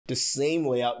the same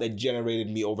layout that generated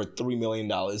me over $3 million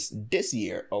this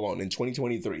year alone in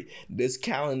 2023, this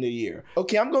calendar year.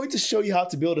 Okay, I'm going to show you how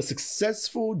to build a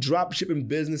successful dropshipping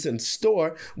business and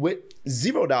store with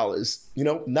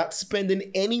 $0, not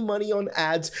spending any money on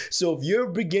ads. So if you're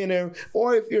a beginner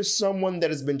or if you're someone that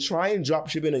has been trying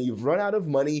dropshipping and you've run out of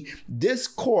money, this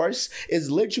course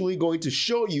is literally going to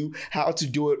show you how to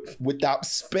do it without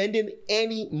spending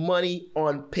any money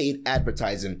on paid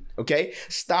advertising. Okay,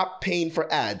 stop paying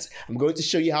for ads. I'm going to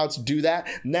show you how to do that.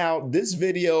 Now, this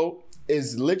video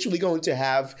is literally going to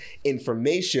have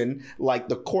information like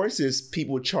the courses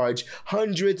people charge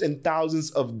hundreds and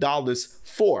thousands of dollars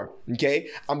for. Okay,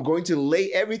 I'm going to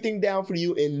lay everything down for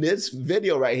you in this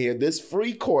video right here, this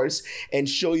free course, and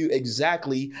show you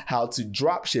exactly how to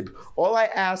dropship. All I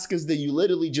ask is that you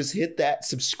literally just hit that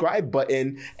subscribe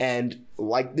button and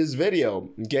like this video.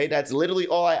 Okay, that's literally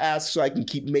all I ask, so I can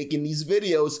keep making these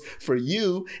videos for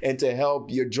you and to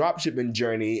help your dropshipping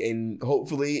journey and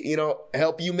hopefully,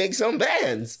 help you make some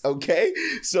bands. Okay,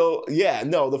 so yeah,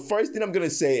 no, the first thing I'm gonna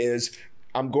say is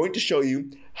I'm going to show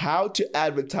you how to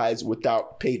advertise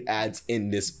without paid ads in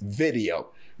this video.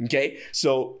 Okay,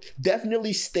 so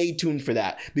definitely stay tuned for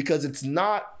that, because it's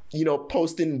not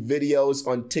posting videos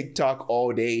on TikTok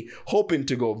all day hoping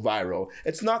to go viral.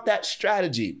 It's not that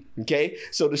strategy. Okay,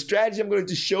 so the strategy I'm going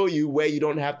to show you, where you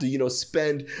don't have to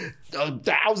spend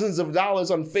thousands of dollars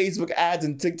on Facebook ads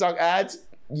and TikTok ads,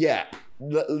 yeah,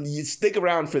 you stick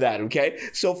around for that. Okay,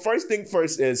 so first thing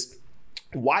first is,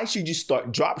 why should you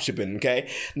start dropshipping?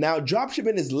 Okay, now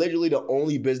dropshipping is literally the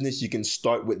only business you can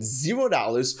start with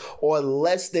 $0 or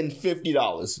less than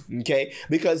 $50. Okay,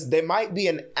 because there might be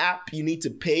an app you need to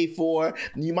pay for.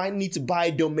 You might need to buy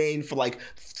a domain for like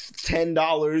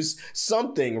 $10,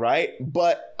 something, right?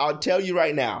 But I'll tell you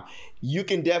right now, you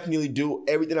can definitely do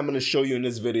everything I'm going to show you in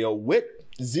this video with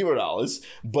 $0.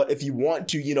 But if you want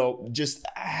to, just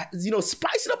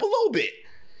spice it up a little bit,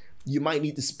 you might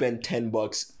need to spend $10,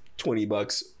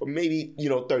 $20, or maybe,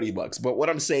 $30. But what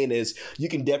I'm saying is, you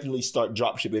can definitely start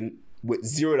dropshipping with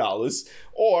 $0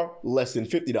 or less than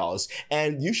 $50.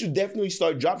 And you should definitely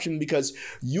start dropshipping because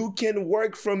you can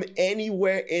work from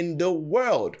anywhere in the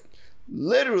world.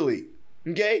 Literally.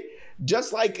 Okay?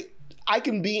 Just like I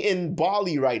can be in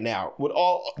Bali right now with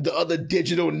all the other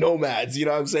digital nomads. You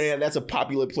know what I'm saying? That's a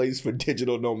popular place for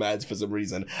digital nomads for some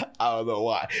reason. I don't know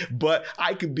why. But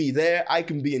I could be there. I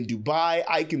can be in Dubai.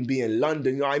 I can be in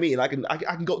London. You know what I mean? I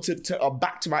can go to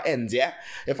back to my ends, yeah?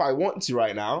 If I want to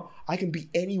right now, I can be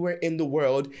anywhere in the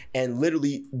world and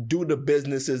literally do the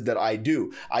businesses that I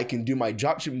do. I can do my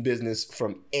dropshipping business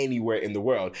from anywhere in the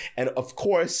world. And of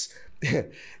course,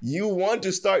 you want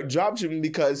to start dropshipping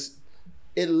because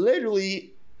it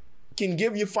literally can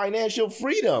give you financial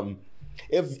freedom.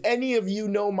 If any of you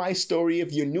know my story,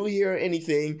 if you're new here or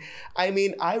anything, I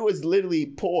mean, I was literally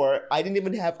poor. I didn't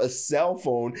even have a cell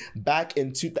phone back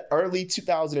in early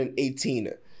 2018.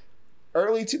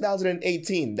 Early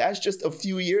 2018, that's just a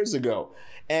few years ago.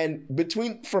 And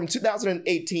from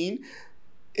 2018,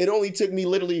 it only took me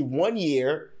literally 1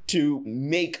 year to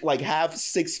have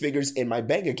 6 figures in my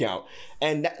bank account.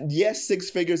 And yes, 6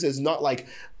 figures is not like,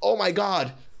 oh my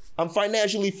God, I'm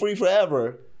financially free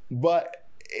forever. But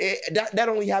that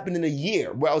only happened in a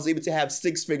year, where I was able to have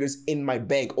 6 figures in my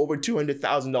bank, over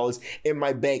 $200,000 in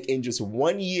my bank in just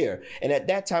 1 year. And at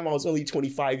that time, I was only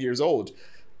 25 years old.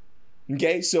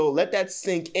 Okay, so let that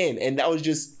sink in. And that was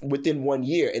just within 1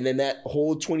 year. And then that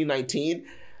whole 2019,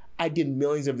 I did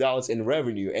millions of dollars in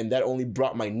revenue, and that only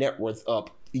brought my net worth up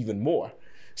even more.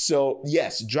 So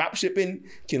yes, dropshipping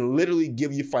can literally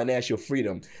give you financial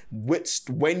freedom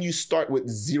when you start with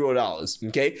 $0,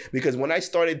 okay? Because when I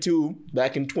started too,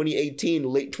 back in 2018,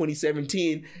 late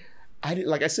 2017,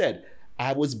 like I said,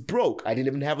 I was broke. I didn't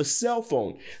even have a cell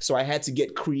phone. So I had to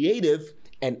get creative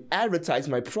and advertise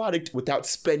my product without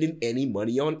spending any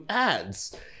money on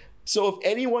ads. So if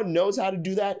anyone knows how to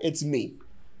do that, it's me.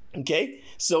 Okay,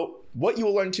 so what you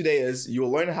will learn today is you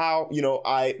will learn how,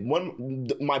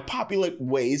 my popular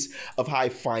ways of how I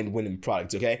find winning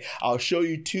products, okay? I'll show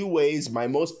you 2 ways, my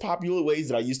most popular ways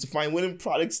that I used to find winning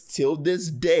products till this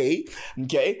day,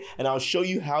 okay? And I'll show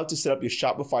you how to set up your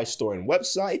Shopify store and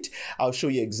website. I'll show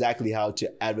you exactly how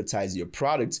to advertise your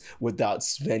products without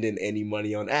spending any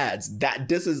money on ads.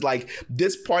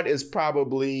 This part is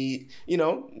probably,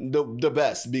 the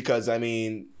best, because I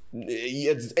mean,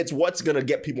 it's what's gonna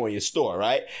get people in your store,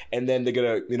 right? And then they're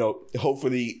gonna,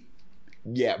 hopefully,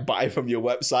 buy from your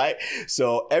website.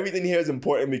 So everything here is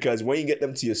important, because when you get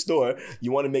them to your store,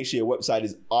 you want to make sure your website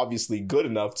is obviously good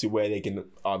enough to where they can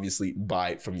obviously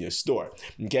buy from your store.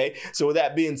 Okay, so with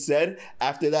that being said,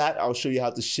 after that, I'll show you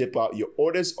how to ship out your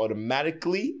orders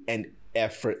automatically and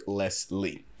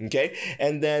effortlessly. Okay,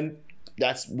 and then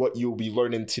that's what you'll be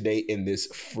learning today in this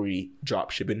free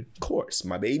dropshipping course,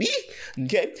 my baby.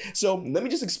 Okay, so let me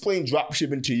just explain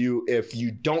dropshipping to you if you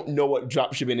don't know what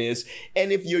dropshipping is,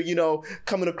 and if you're,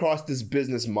 coming across this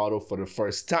business model for the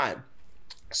first time.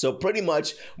 So pretty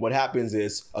much what happens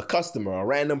is a customer, a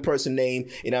random person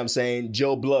named,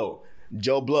 Joe Blow,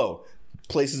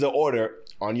 places an order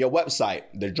on your website,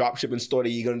 the dropshipping store that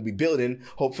you're going to be building,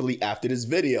 hopefully after this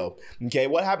video. Okay,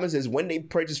 what happens is when they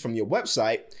purchase from your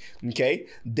website, okay,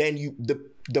 then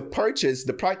the product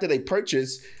that they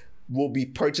purchase will be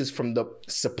purchased from the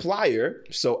supplier.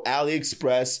 So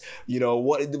AliExpress,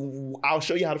 I'll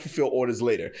show you how to fulfill orders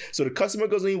later. So the customer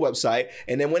goes on your website,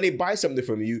 and then when they buy something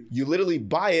from you, you literally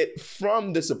buy it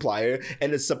from the supplier,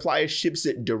 and the supplier ships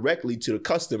it directly to the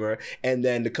customer, and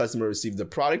then the customer receives the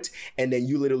product, and then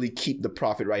you literally keep the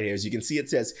profit right here. As you can see, it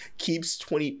says keeps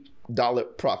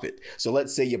 $20 profit. So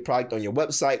let's say your product on your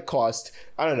website cost,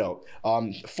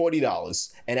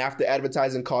 $40, and after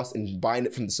advertising costs and buying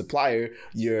it from the supplier,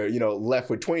 you're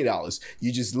left with $20.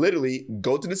 You just literally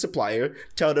go to the supplier,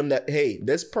 tell them that, hey,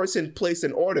 this person placed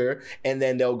an order, and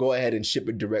then they'll go ahead and ship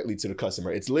it directly to the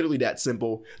customer. It's literally that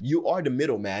simple. You are the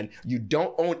middleman. You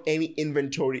don't own any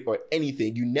inventory or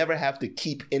anything. You never have to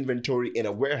keep inventory in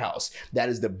a warehouse. That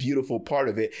is the beautiful part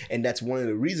of it, and that's one of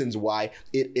the reasons why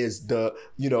it is the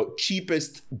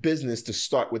cheapest business to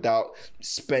start without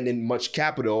spending much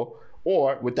capital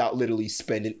or without literally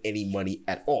spending any money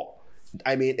at all.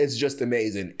 I mean, it's just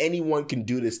amazing. Anyone can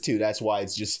do this too. That's why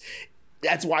it's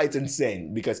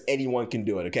insane, because anyone can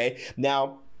do it. Okay.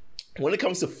 Now, when it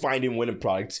comes to finding winning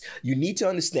products, you need to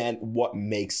understand what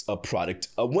makes a product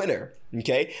a winner.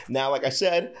 Okay. Now, like I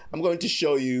said, I'm going to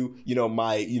show you,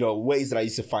 my, ways that I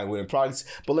used to find winning products,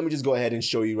 but let me just go ahead and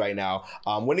show you right now.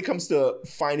 When it comes to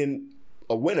finding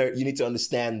a winner, you need to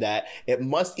understand that it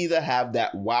must either have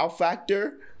that wow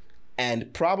factor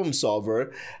and problem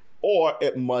solver, or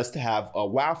it must have a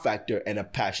wow factor and a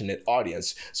passionate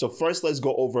audience. So first, let's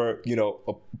go over,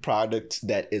 a product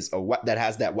that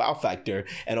has that wow factor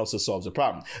and also solves a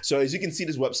problem. So as you can see,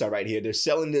 this website right here, they're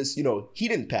selling this,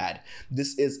 heating pad.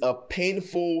 This is a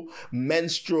painful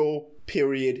menstrual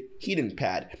period heating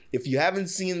pad. If you haven't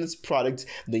seen this product,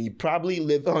 then you probably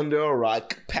live under a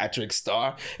rock, Patrick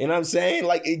Star. You know what I'm saying?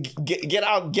 Like, get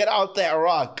out that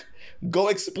rock. Go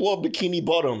explore Bikini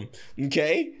Bottom,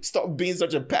 okay? Stop being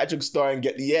such a Patrick Star and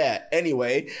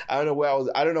anyway, I don't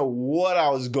know what I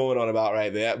was going on about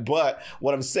right there, but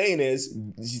what I'm saying is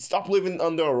stop living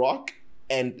under a rock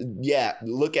and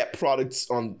look at products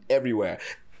on everywhere.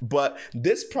 But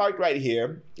this product right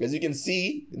here, as you can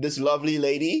see, this lovely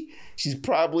lady, she's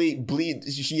probably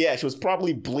she was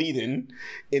probably bleeding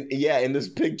in this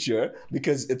picture,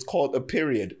 because it's called a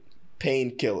period.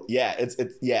 Painkiller.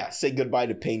 Say goodbye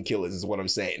to painkillers is what I'm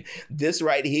saying. This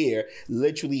right here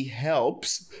literally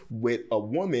helps with a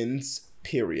woman's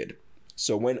period.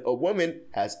 So when a woman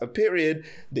has a period,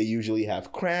 they usually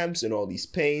have cramps and all these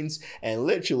pains. And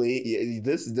literally,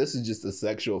 this is just a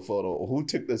sexual photo. Who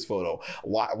took this photo?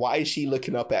 Why is she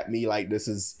looking up at me like this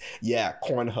is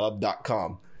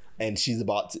Cornhub.com? And she's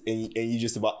about to, and you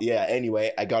just about,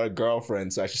 anyway, I got a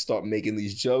girlfriend, so I should start making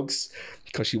these jokes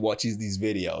because she watches these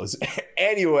videos.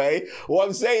 Anyway, what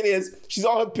I'm saying is she's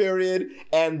on her period,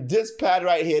 and this pad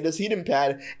right here, this heating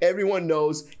pad, everyone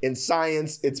knows in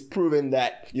science, it's proven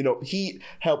that, heat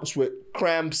helps with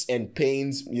cramps and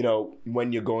pains,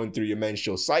 when you're going through your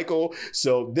menstrual cycle.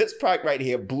 So this product right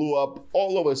here blew up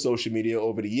all over social media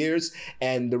over the years.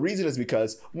 And the reason is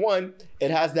because, one,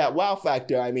 it has that wow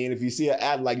factor. I mean, if you see an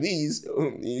ad like these,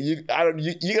 you're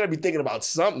gonna be thinking about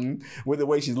something with the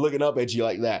way she's looking up at you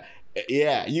like that.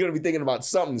 Yeah, you're gonna be thinking about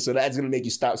something, so that's gonna make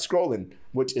you stop scrolling,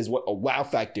 which is what a wow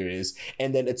factor is.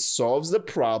 And then it solves the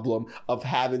problem of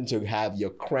having to have your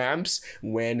cramps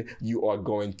when you are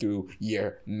going through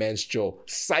your menstrual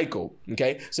cycle.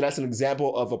 Okay, so that's an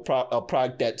example of a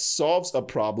product that solves a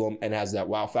problem and has that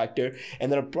wow factor.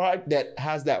 And then a product that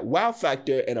has that wow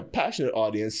factor and a passionate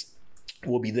audience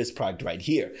will be this product right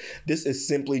here. This is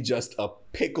simply just a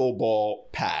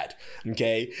pickleball pad.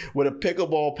 Okay, with a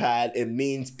pickleball pad, it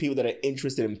means people that are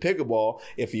interested in pickleball.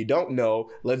 If you don't know,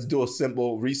 let's do a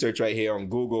simple research right here on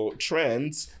Google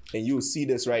Trends, and you will see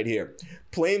this right here.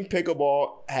 Playing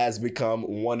pickleball has become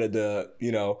one of the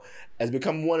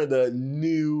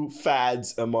new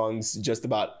fads amongst just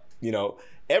about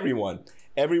everyone.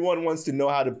 Everyone wants to know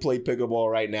how to play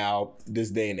pickleball right now,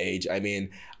 this day and age. I mean,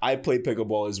 I play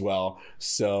pickleball as well.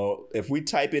 So if we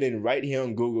type it in right here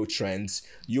on Google Trends,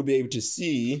 you'll be able to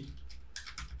see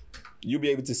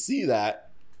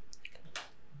that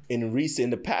in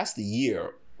the past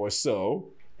year or so,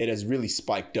 it has really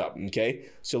spiked up, okay?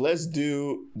 So let's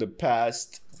do the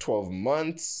past 12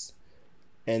 months,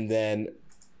 and then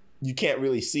you can't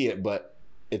really see it, but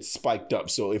it's spiked up.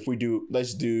 So if we do,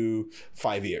 let's do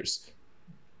 5 years.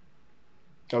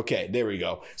 Okay, there we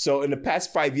go. So in the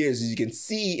past 5 years, as you can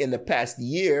see, in the past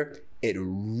year, it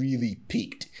really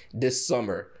peaked this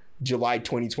summer. July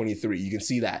 2023, you can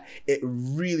see that it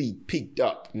really peaked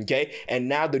up, okay? And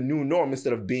now the new norm,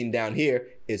 instead of being down here,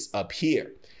 is up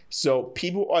here. So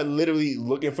people are literally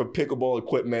looking for pickleball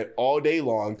equipment all day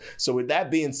long. So with that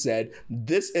being said,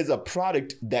 this is a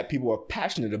product that people are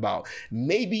passionate about.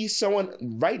 Maybe someone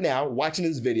right now watching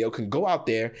this video can go out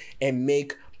there and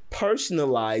make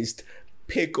personalized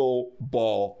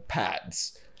pickleball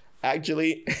pads.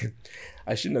 Actually,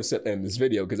 I shouldn't have said that in this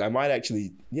video because I might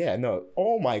actually,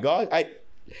 oh my God.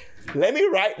 Let me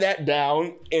write that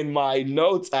down in my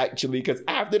notes actually, because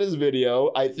after this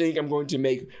video, I think I'm going to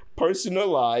make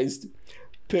personalized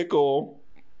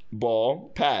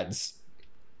pickleball pads.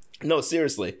 No,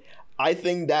 seriously. I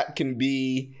think that can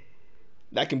be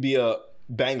a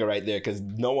banger right there, because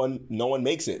no one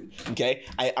makes it. Okay,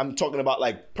 I'm talking about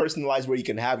like personalized, where you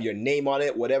can have your name on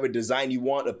it, whatever design you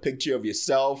want, a picture of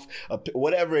yourself,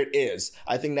 whatever it is.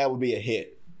 I think that would be a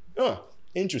hit.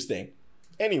 Interesting.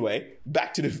 Anyway,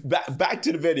 back to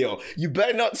the video. You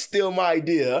better not steal my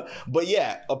idea, but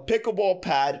yeah, a pickleball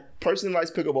pad,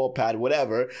 personalized pickleball pad,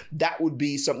 whatever, that would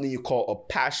be something you call a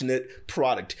passionate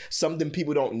product. Something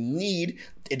people don't need.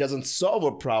 It doesn't solve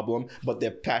a problem, but they're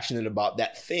passionate about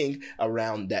that thing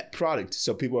around that product.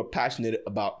 So people are passionate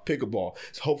about pickleball.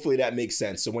 So hopefully that makes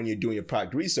sense. So when you're doing your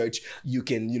product research, you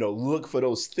can, look for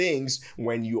those things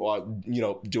when you are,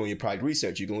 doing your product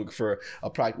research. You can look for a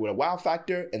product with a wow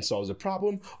factor and solves a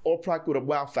problem, or a product with a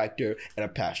wow factor and a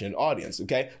passionate audience,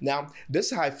 okay? Now,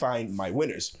 this is how I find my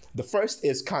winners. The first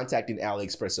is contacting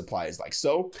AliExpress suppliers like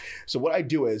so. So what I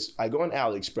do is I go on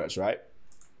AliExpress, right?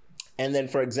 And then,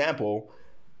 for example,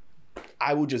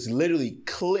 I will just literally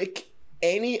click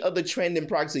any of the trending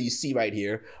products that you see right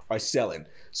here are selling.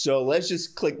 So let's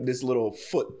just click this little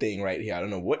foot thing right here. I don't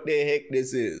know what the heck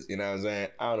this is. You know what I'm saying?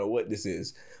 I don't know what this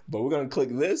is. But we're going to click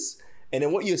this. And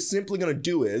then what you're simply going to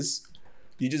do is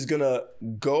you're just going to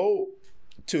go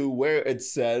to where it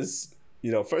says,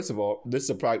 first of all, this is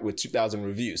a product with 2,000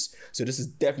 reviews. So this is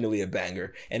definitely a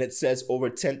banger. And it says over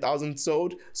 10,000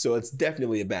 sold. So it's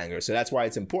definitely a banger. So that's why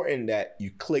it's important that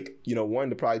you click, one of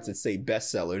the products that say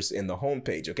bestsellers in the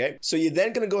homepage, okay? So you're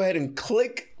then going to go ahead and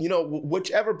click,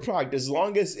 whichever product, as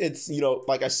long as it's,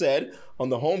 like I said, on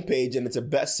the homepage and it's a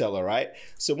bestseller, right?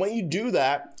 So when you do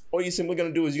that, all you're simply going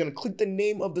to do is you're going to click the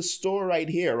name of the store right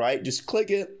here, right? Just click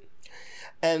it.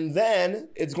 And then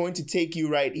it's going to take you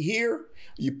right here.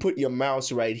 You put your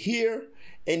mouse right here,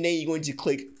 and then you're going to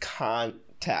click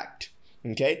contact,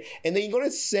 okay? And then you're going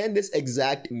to send this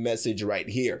exact message right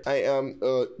here. I am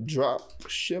a drop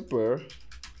shipper,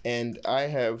 and I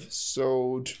have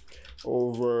sold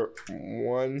over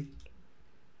 1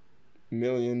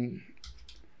 million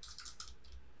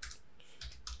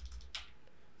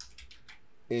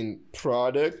in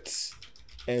products,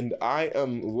 and I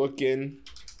am looking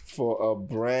for a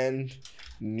brand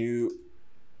new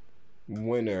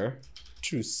winner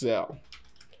to sell.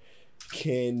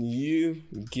 Can you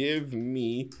give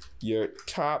me your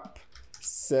top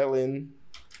selling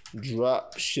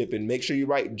drop shipping? Make sure you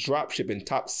write drop shipping,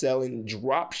 top selling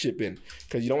drop shipping,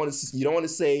 because you don't want to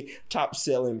say top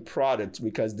selling products,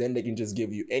 because then they can just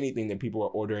give you anything that people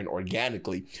are ordering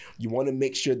organically. You want to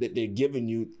make sure that they're giving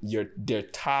you their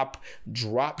top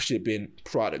drop shipping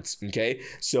products. Okay,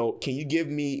 so can you give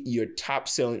me your top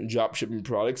selling drop shipping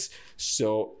products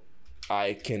so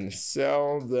I can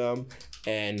sell them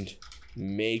and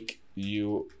make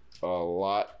you a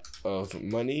lot of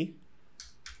money?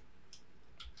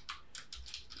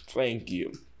 Thank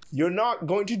you. You're not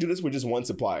going to do this with just one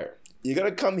supplier. You're going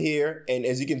to come here, and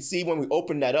as you can see, when we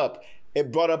open that up, it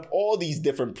brought up all these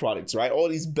different products, right? All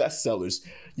these bestsellers.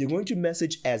 You're going to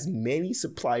message as many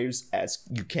suppliers as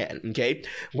you can, okay?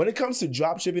 When it comes to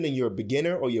drop shipping and you're a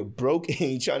beginner or you're broke and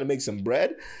you're trying to make some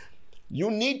bread, you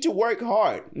need to work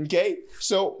hard, okay?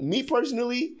 So me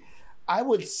personally, I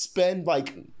would spend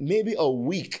like maybe a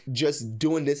week just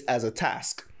doing this as a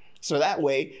task. So that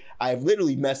way, I've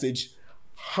literally messaged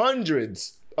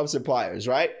hundreds of suppliers,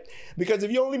 right? Because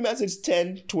if you only message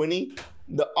 10, 20,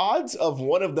 the odds of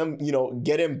one of them,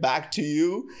 getting back to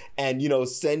you and,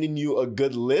 sending you a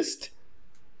good list,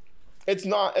 it's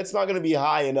not going to be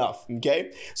high enough,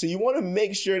 okay? So you want to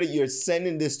make sure that you're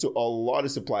sending this to a lot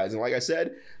of suppliers. And like I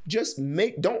said,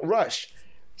 don't rush.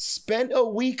 Spend a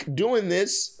week doing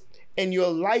this, and you're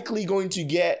likely going to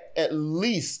get at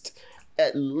least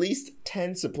at least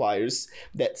 10 suppliers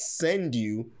that send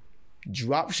you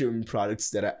dropshipping products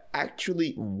that are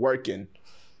actually working.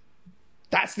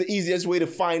 That's the easiest way to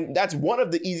find, that's one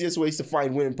of the easiest ways to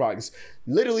find winning products.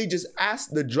 Literally just ask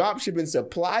the dropshipping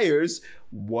suppliers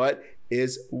what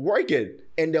is working,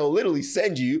 and they'll literally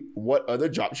send you what other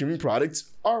dropshipping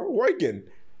products are working.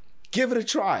 Give it a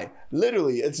try.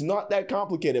 Literally, it's not that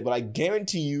complicated, but I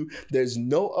guarantee you there's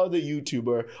no other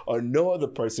YouTuber or no other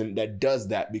person that does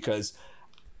that, because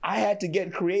I had to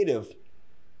get creative.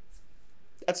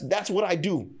 That's what I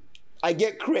do. I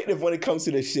get creative when it comes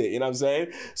to this shit, you know what I'm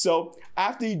saying? So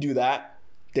after you do that,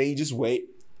 then you just wait,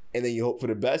 and then you hope for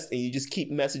the best, and you just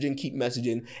keep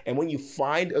messaging. And when you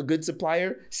find a good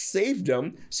supplier, save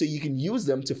them so you can use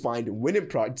them to find winning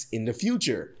products in the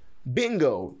future.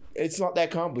 Bingo. It's not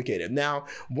that complicated. Now,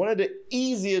 one of the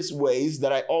easiest ways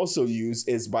that I also use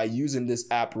is by using this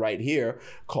app right here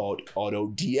called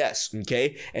AutoDS,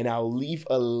 okay? And I'll leave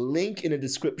a link in the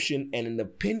description and in the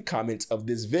pinned comments of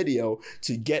this video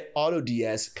to get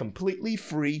AutoDS completely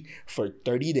free for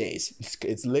 30 days.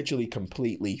 It's literally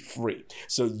completely free.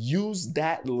 So use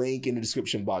that link in the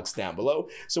description box down below.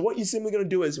 So what you're simply gonna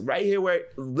do is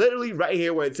literally right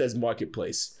here where it says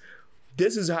Marketplace.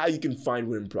 This is how you can find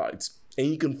winning products. And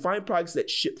you can find products that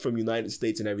ship from United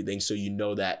States and everything, so you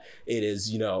know that it is,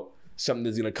 you know, something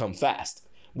that's gonna come fast.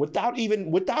 Without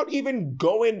even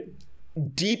going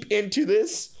deep into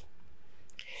this,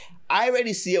 I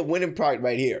already see a winning product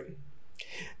right here.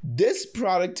 This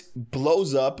product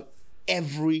blows up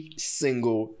every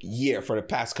single year for the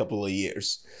past couple of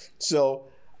years. So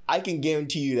I can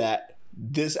guarantee you that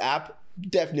this app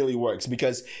definitely works,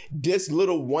 because this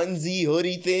little onesie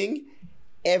hoodie thing,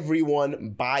 everyone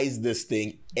buys this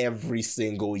thing every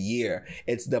single year.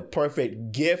 It's the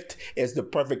perfect gift. It's the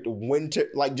perfect winter,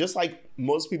 like just like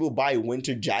most people buy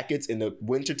winter jackets in the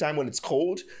winter time when it's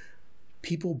cold,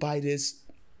 people buy this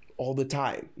all the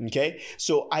time, okay?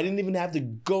 So I didn't even have to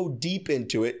go deep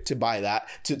into it to buy that,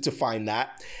 to find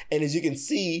that. And as you can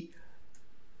see,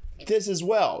 this as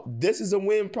well. This is a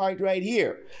winning product right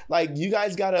here. Like, you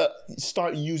guys gotta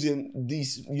start using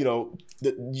these, you know,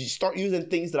 you start using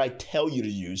things that I tell you to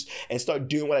use, and start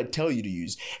doing what I tell you to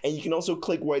use. And you can also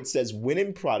click where it says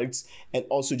winning products and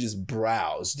also just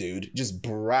browse, dude. Just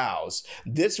browse.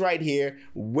 This right here,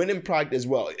 winning product as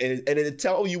well. And it'll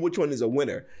tell you which one is a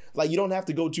winner. Like, you don't have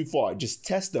to go too far. Just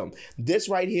test them. This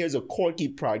right here is a quirky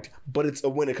product, but it's a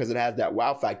winner because it has that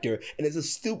wow factor, and it's a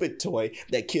stupid toy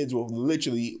that kids will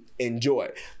literally enjoy.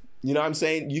 You know what I'm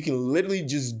saying? You can literally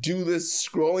just do this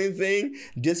scrolling thing.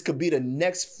 This could be the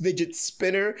next fidget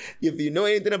spinner. If you know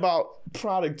anything about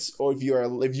products, or if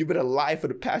you've been alive for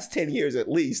the past 10 years at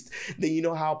least, then you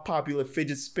know how popular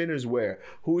fidget spinners were.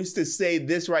 Who is to say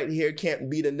this right here can't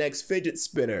be the next fidget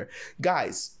spinner?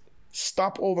 Guys,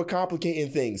 stop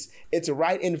overcomplicating things. It's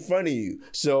right in front of you.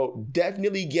 So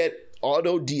definitely get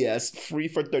AutoDS free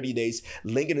for 30 days.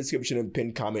 Link in the description and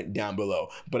pinned comment down below.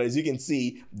 But as you can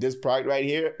see, this product right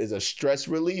here is a stress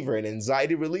reliever, an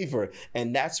anxiety reliever,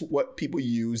 and that's what people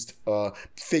used a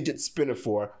fidget spinner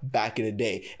for back in the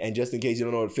day. And just in case you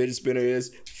don't know what a fidget spinner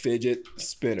is, fidget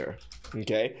spinner.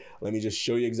 Okay, let me just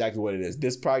show you exactly what it is.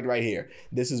 This product right here,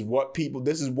 this is what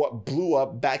blew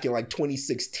up back in like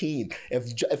 2016.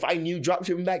 If I knew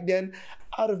dropshipping back then,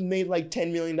 I'd have made like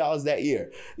 $10 million that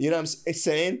year. You know what I'm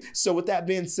saying? So with that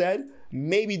being said,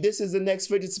 maybe this is the next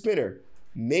fidget spinner.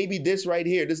 Maybe this right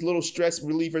here, this little stress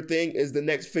reliever thing, is the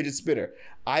next fidget spinner.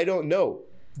 I don't know,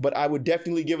 but I would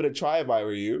definitely give it a try if I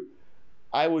were you.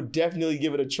 I would definitely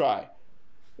give it a try.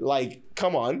 Like,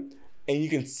 come on. And you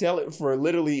can sell it for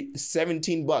literally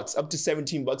 17 bucks, up to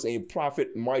 17 bucks, and your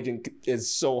profit margin is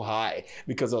so high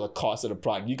because of the cost of the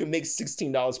product. You can make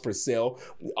 $16 per sale,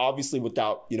 obviously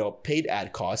without, you know, paid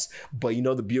ad costs. But you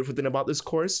know the beautiful thing about this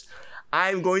course?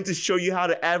 I'm going to show you how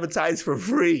to advertise for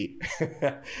free.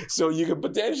 So you can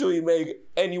potentially make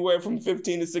anywhere from $15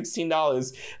 to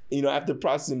 $16, you know, after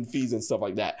processing fees and stuff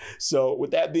like that. So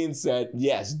with that being said,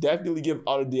 yes, definitely give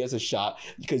AutoDS a shot,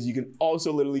 because you can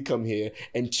also literally come here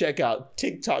and check out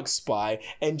TikTok Spy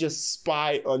and just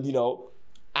spy on, you know,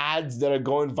 ads that are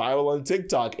going viral on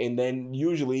TikTok, and then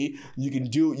usually you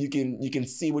can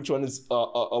see which one is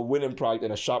a winning product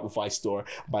in a Shopify store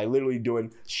by literally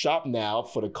doing shop now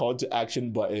for the call to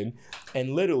action button,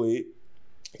 and literally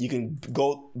you can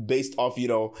go based off, you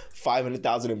know,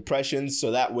 500,000 impressions.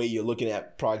 So that way you're looking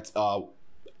at product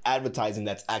advertising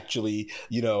that's actually,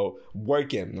 you know,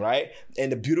 working, right?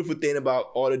 And the beautiful thing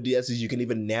about AutoDS is you can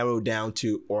even narrow down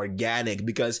to organic,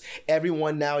 because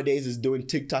everyone nowadays is doing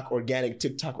TikTok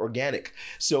organic.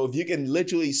 So if you can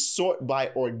literally sort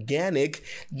by organic,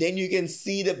 then you can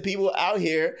see the people out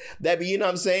here that be, you know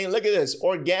what I'm saying? Look at this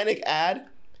organic ad,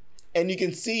 and you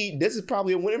can see this is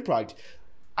probably a winning product.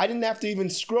 I didn't have to even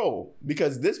scroll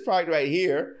because this product right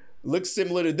here looks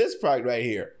similar to this product right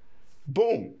here.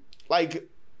 Boom. Like,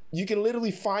 you can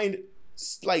literally find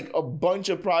like a bunch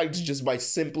of products just by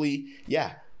simply,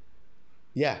 yeah.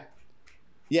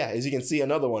 As you can see,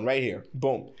 another one right here.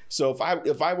 Boom. So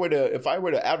if I were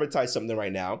to advertise something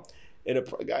right now,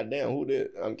 goddamn, who did?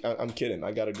 I'm kidding.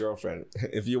 I got a girlfriend.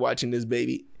 If you're watching this,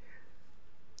 baby,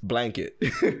 blanket.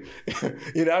 You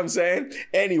know what I'm saying?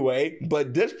 Anyway,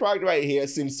 but this product right here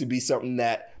seems to be something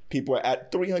that people are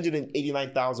at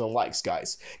 389,000 likes,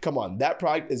 guys. Come on, that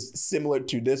product is similar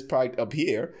to this product up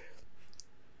here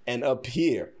and up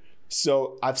here.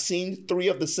 So I've seen 3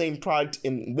 of the same product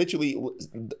in literally,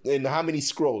 in how many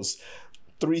scrolls?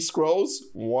 3 scrolls,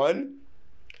 1,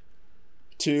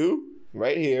 2,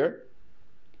 right here,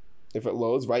 if it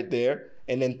loads, right there,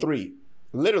 and then 3,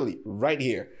 literally right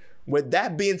here. With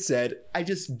that being said, I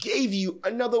just gave you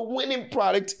another winning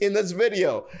product in this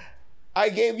video. I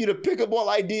gave you the pickleball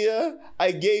idea.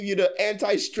 I gave you the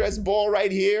anti-stress ball right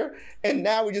here. And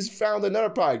now we just found another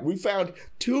product. We found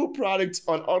 2 products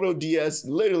on AutoDS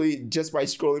literally just by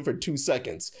scrolling for 2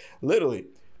 seconds. Literally.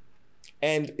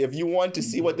 And if you want to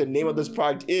see what the name of this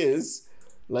product is,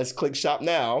 let's click shop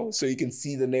now so you can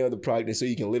see the name of the product and so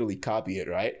you can literally copy it,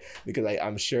 right? Because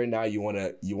I'm sure now you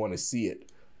wanna see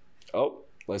it. Oh,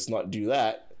 let's not do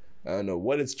that. I don't know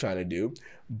what it's trying to do,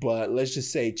 but let's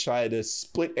just say try the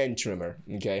split end trimmer,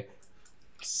 okay?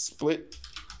 Split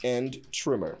end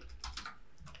trimmer.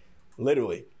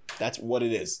 Literally, that's what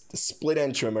it is. The split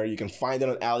end trimmer. You can find it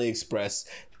on AliExpress.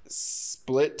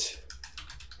 Split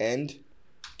end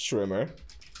trimmer.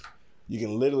 You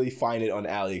can literally find it on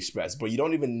AliExpress, but you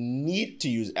don't even need to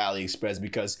use AliExpress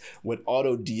because with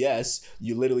AutoDS,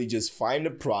 you literally just find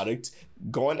the product,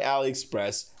 go on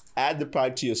AliExpress, add the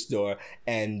product to your store,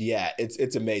 and yeah,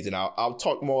 it's amazing. I'll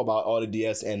talk more about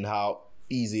AutoDS and how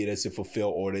easy it is to fulfill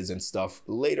orders and stuff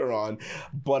later on.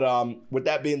 But with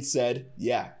that being said,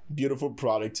 yeah, beautiful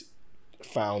product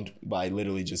found by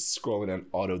literally just scrolling on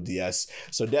AutoDS.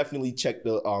 So definitely check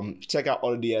out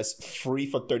AutoDS free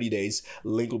for 30 days.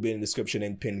 Link will be in the description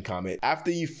and pinned comment.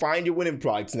 After you find your winning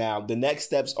products, now the next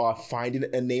steps are finding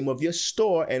a name of your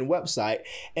store and website,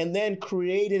 and then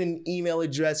creating an email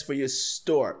address for your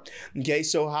store. Okay,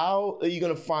 so how are you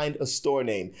gonna find a store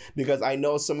name? Because I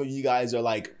know some of you guys are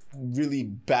like really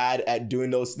bad at doing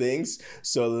those things.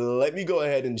 So let me go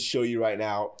ahead and show you right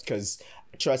now, because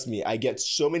trust me, I get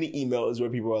so many emails where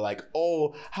people are like,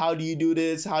 oh, how do you do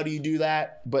this? How do you do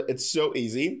that? But it's so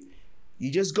easy. You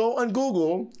just go on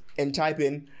Google and type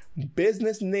in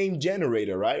business name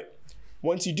generator, right?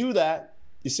 Once you do that,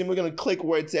 you're simply gonna click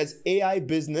where it says AI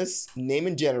business name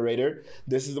and generator.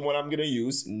 This is the one I'm gonna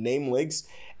use, name links.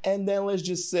 And then let's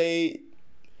just say,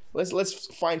 let's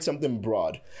find something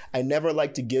broad. I never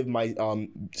like to give my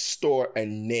store a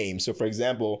name. So for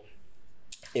example,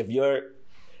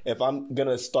 if I'm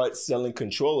gonna start selling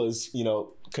controllers, you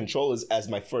know, controllers as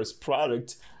my first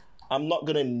product, I'm not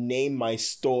gonna name my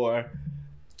store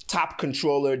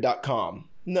topcontroller.com.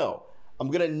 No,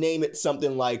 I'm gonna name it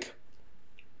something like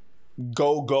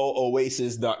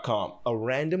gogooasis.com, a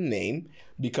random name,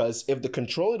 because if the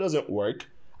controller doesn't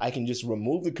work, I can just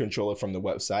remove the controller from the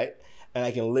website and I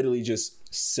can literally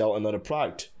just sell another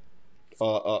product,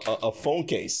 a phone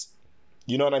case.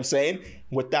 You know what I'm saying?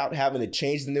 Without having to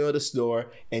change the name of the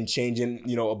store and changing,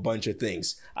 you know, a bunch of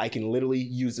things. I can literally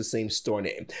use the same store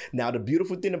name. Now, the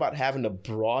beautiful thing about having a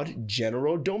broad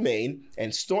general domain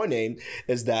and store name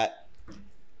is that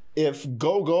if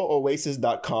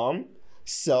gogooasis.com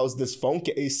sells this phone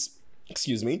case,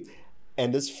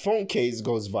 and this phone case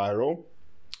goes viral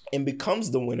and becomes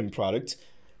the winning product,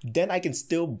 then I can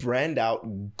still brand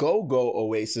out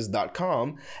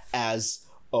gogooasis.com as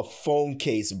a phone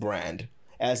case brand,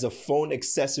 as a phone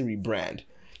accessory brand.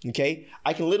 Okay,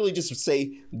 I can literally just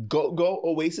say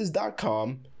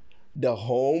gogooasis.com, the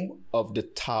home of the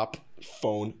top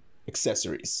phone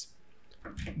accessories.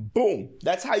 Boom.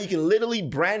 That's how you can literally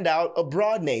brand out a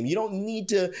broad name. You don't need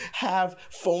to have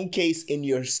phone case in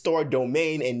your store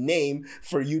domain and name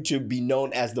for you to be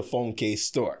known as the phone case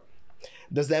store.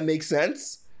 Does that make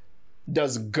sense?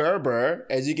 Does Gerber,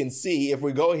 as you can see, if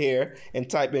we go here and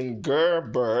type in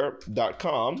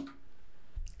gerber.com,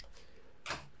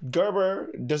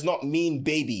 Gerber does not mean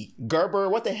baby. Gerber,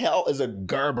 what the hell is a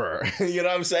Gerber? You know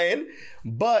what I'm saying?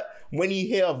 But when you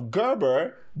hear of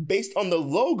Gerber, based on the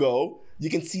logo, you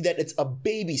can see that it's a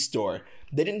baby store.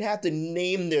 They didn't have to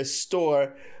name their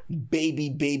store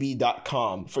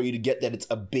babybaby.com for you to get that it's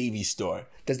a baby store.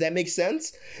 Does that make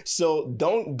sense? So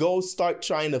don't go start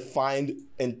trying to find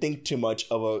and think too much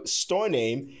of a store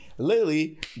name.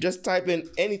 Literally, just type in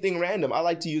anything random. I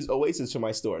like to use Oasis for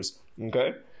my stores,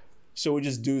 okay? So we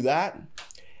just do that,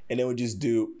 and then we just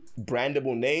do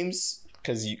brandable names,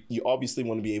 because you obviously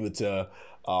want to be able to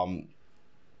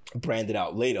brand it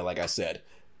out later, like I said.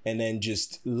 And then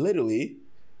just literally,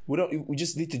 we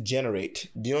just need to generate.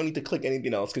 You don't need to click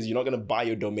anything else, because you're not going to buy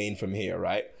your domain from here,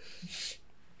 right?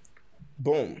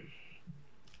 Boom.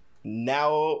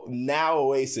 Now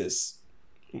Oasis.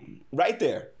 Right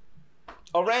there.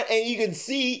 All right, and you can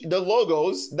see the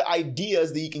logos, the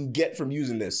ideas that you can get from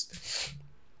using this.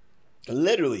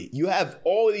 Literally, you have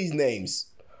all these names,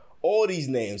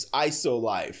 ISO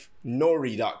Life,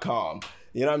 Nori.com,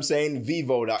 you know what I'm saying,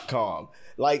 Vivo.com,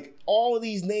 like all of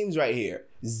these names right here,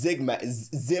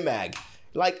 Zimag,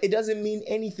 like it doesn't mean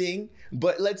anything,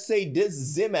 but let's say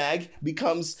this Zimag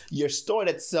becomes your store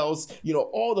that sells, you know,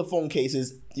 all the phone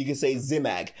cases. You can say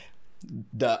Zimag,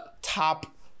 the top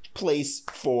place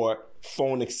for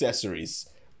phone accessories,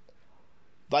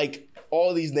 like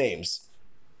all these names.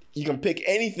 You can pick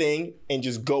anything and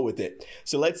just go with it.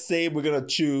 So let's say we're gonna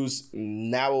choose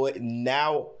now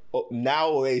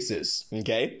Oasis,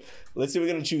 okay? Let's say we're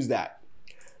gonna choose that.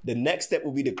 The next step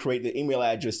will be to create the email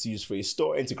address to use for your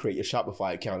store and to create your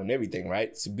Shopify account and everything,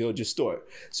 right? To build your store.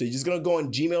 So you're just gonna go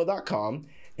on gmail.com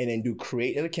and then do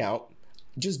create an account.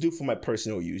 Just do for my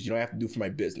personal use. You don't have to do for my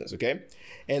business, okay?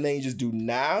 And then you just do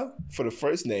now for the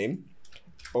first name,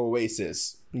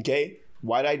 Oasis, okay?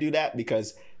 Why did I do that?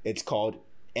 Because it's called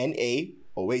N-A,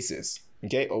 Oasis,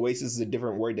 okay? Oasis is a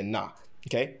different word than nah,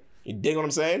 okay? You dig what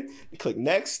I'm saying? You click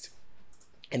next,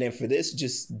 and then for this,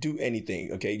 just do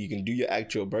anything, okay? You can do your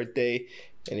actual birthday,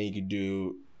 and then you can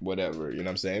do whatever, you know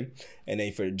what I'm saying? And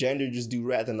then for gender, just do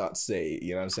rather not say,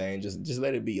 you know what I'm saying? Just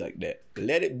let it be like that.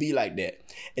 Let it be like that.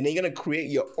 And then you're gonna create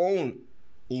your own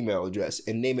email address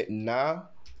and name it Nah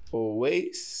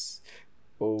Oasis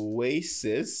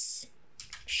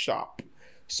Shop.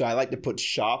 So I like to put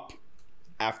shop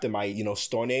after my, you know,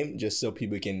 store name, just so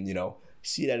people can, you know,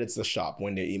 see that it's the shop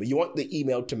when they email. You want the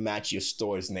email to match your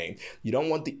store's name. You don't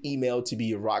want the email to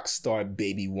be Rockstar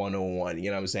Baby 101.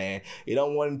 You know what I'm saying? You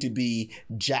don't want it to be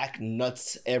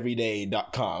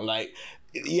jacknutseveryday.com. Like,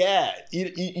 yeah,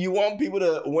 you want people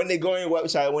to, when they go on your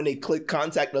website, when they click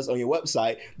contact us on your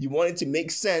website, you want it to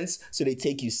make sense so they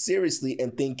take you seriously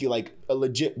and think you're like a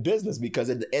legit business, because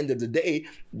at the end of the day,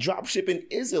 dropshipping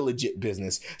is a legit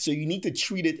business. So you need to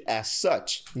treat it as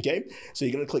such, okay? So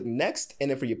you're gonna click next, and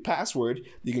then for your password,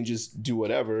 you can just do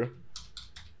whatever.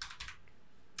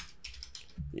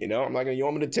 You know, I'm not gonna, you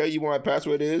want me to tell you what my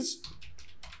password is?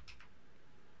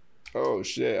 Oh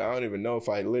shit, I don't even know if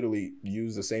I literally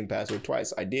used the same password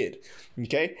twice. I did,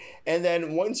 okay? And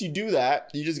then once you do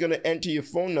that, you're just gonna enter your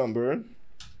phone number.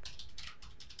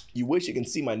 You wish you can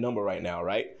see my number right now,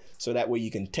 right? So that way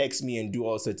you can text me and do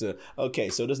all sorts of, okay,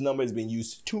 so this number has been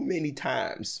used too many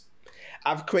times.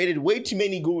 I've created way too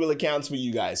many Google accounts for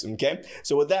you guys, okay?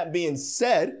 So with that being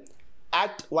said,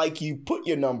 act like you put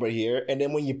your number here, and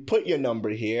then when you put your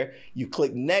number here, you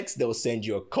click next, they'll send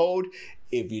you a code.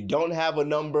 If you don't have a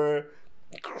number,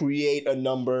 create a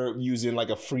number using like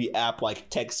a free app like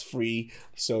Text Free.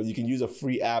 So you can use a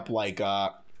free app like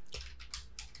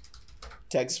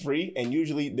Text Free, and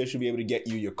usually they should be able to get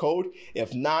you your code.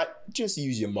 If not, just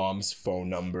use your mom's phone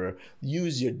number.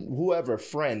 Use your whoever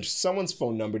friend, someone's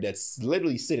phone number that's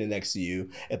literally sitting next to you.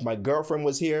 If my girlfriend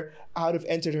was here, I would have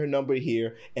entered her number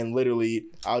here, and literally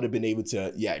I would have been able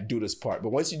to, yeah, do this part. But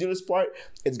once you do this part,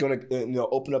 it's gonna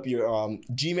open up your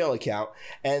Gmail account,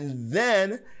 and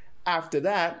then after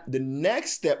that, the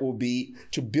next step will be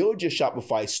to build your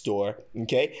Shopify store,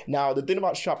 okay? Now, the thing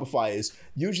about Shopify is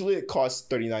usually it costs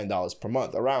 $39 per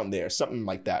month, around there, something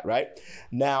like that, right?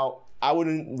 Now, I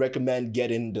wouldn't recommend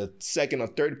getting the second or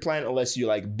third plan unless you're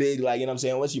like big, like, you know what I'm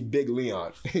saying? Unless you're Big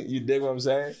Leon. You dig what I'm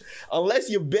saying? Unless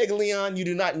you're Big Leon, you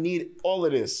do not need all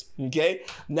of this, okay?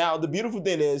 Now, the beautiful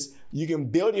thing is you can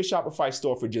build your Shopify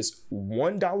store for just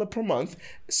 $1 per month.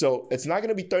 So it's not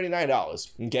gonna be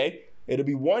 $39, okay? It'll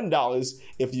be $1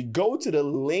 if you go to the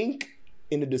link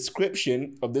in the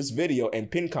description of this video and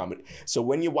pin comment. So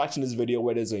when you're watching this video,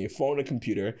 whether it's on your phone or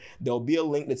computer, there'll be a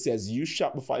link that says use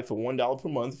Shopify for $1 per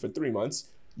month for 3 months.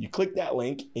 You click that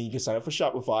link and you can sign up for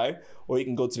Shopify, or you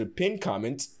can go to the pinned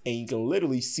comment and you can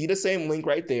literally see the same link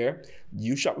right there.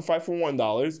 Use Shopify for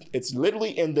 $1. It's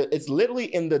literally in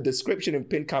the description and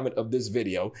pinned comment of this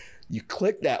video. You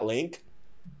click that link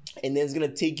and then it's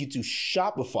gonna take you to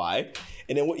Shopify.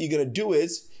 And then what you're gonna do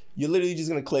is you're literally just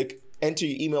gonna click enter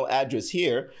your email address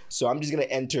here. So I'm just gonna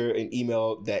enter an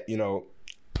email that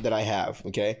that I have,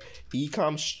 okay?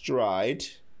 ecomstride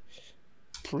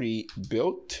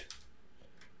pre-built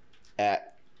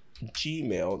at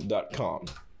gmail.com.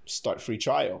 Start free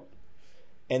trial.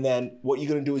 And then what you're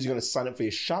gonna do is you're gonna sign up for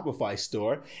your Shopify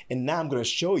store. And now I'm gonna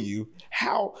show you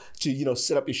how to,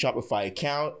 set up your Shopify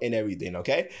account and everything,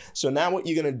 okay? So now what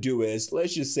you're gonna do is,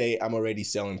 let's just say I'm already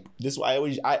selling. This is why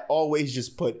I always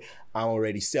just put I'm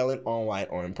already selling online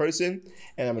or in person.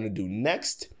 And I'm gonna do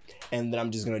next. And then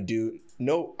I'm just gonna do,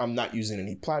 no, I'm not using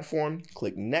any platform.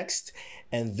 Click next.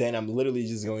 And then I'm literally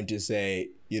just going to say,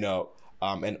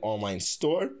 an online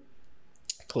store.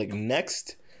 Click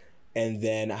next. And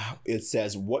then it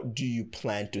says, what do you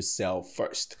plan to sell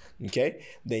first? Okay.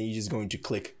 Then you're just going to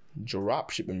click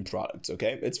dropshipping products.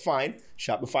 Okay. It's fine.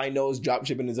 Shopify knows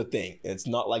dropshipping is a thing. It's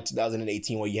not like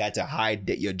 2018 where you had to hide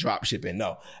that you're dropshipping.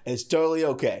 No, it's totally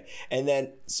okay. And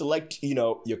then select,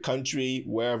 your country,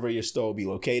 wherever your store will be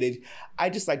located. I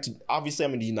just like to, obviously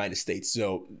I'm in the United States.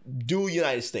 So do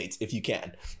United States if you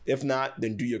can. If not,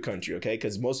 then do your country. Okay.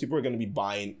 Because most people are going to be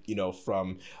buying,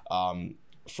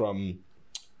 from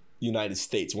United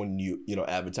States when you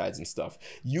advertise and stuff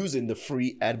using the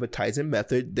free advertising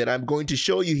method that I'm going to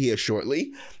show you here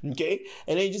shortly. Okay.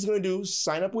 And then you're just going to do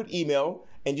sign up with email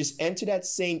and just enter that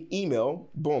same email.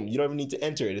 Boom. You don't even need to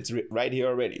enter it. It's right here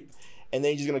already. And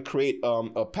then you're just going to create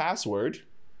a password.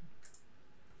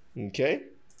 Okay.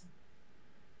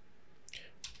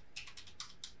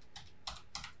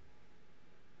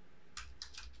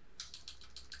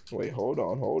 Wait, hold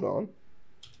on.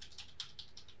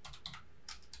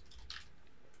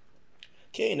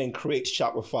 Okay, and then create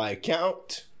Shopify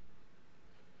account.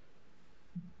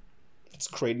 It's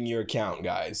creating your account,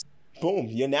 guys. Boom,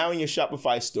 you're now in your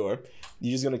Shopify store.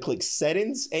 You're just gonna click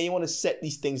settings and you wanna set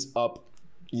these things up,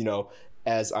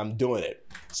 as I'm doing it.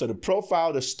 So the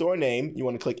profile, the store name, you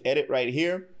wanna click edit right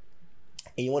here.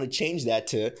 And you wanna change that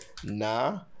to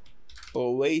Na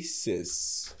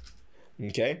Oasis,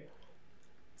 okay?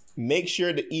 Make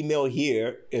sure the email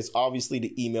here is obviously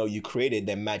the email you created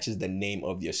that matches the name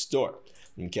of your store.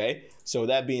 Okay, so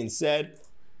that being said,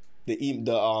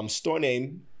 the store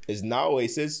name is Na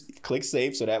Oasis. Click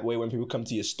save, so that way when people come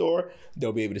to your store,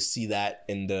 they'll be able to see that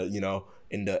in the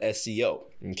in the SEO.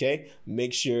 Okay,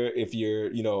 make sure if your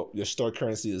your store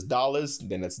currency is dollars,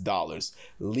 then it's dollars.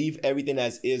 Leave everything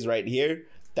as is right here.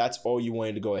 That's all you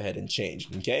wanted to go ahead and change.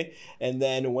 Okay, and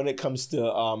then when it comes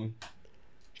to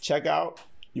checkout,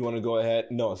 you want to go ahead.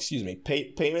 No, excuse me,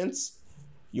 payments.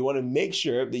 You want to make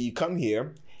sure that you come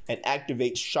here and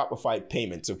activate Shopify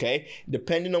payments, okay?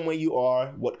 Depending on where you are,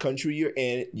 what country you're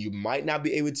in, you might not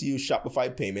be able to use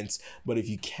Shopify payments, but if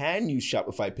you can use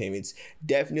Shopify payments,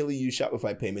 definitely use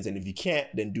Shopify payments. And if you can't,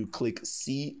 then do click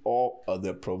see all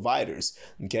other providers,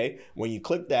 okay? When you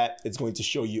click that, it's going to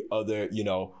show you other,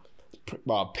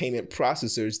 payment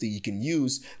processors that you can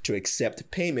use to accept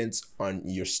payments on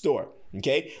your store,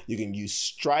 okay? You can use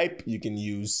Stripe, you can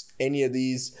use any of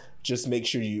these. Just make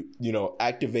sure you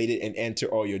activate it and enter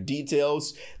all your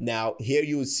details. Now here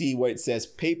you will see where it says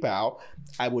PayPal.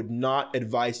 I would not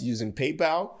advise using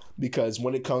PayPal because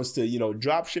when it comes to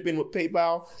drop shipping with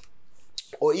PayPal,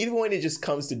 or even when it just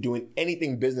comes to doing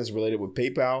anything business related with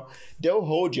PayPal, they'll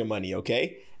hold your money,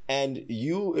 okay? And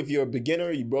you, if you're a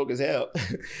beginner, you broke as hell,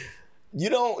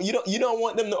 you don't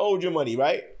want them to hold your money,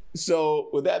 right? So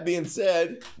with that being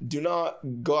said, do not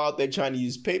go out there trying to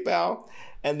use PayPal.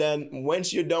 And then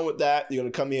once you're done with that, you're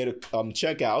gonna come here to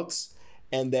checkouts,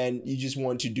 and then you just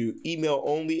want to do email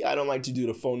only. I don't like to do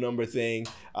the phone number thing.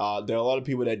 There are a lot of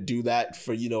people that do that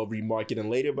for remarketing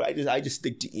later, but I just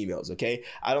stick to emails. Okay,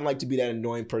 I don't like to be that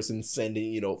annoying person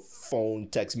sending phone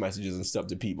text messages and stuff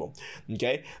to people.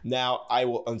 Okay, now I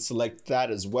will unselect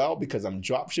that as well because I'm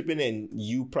drop shipping, and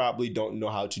you probably don't know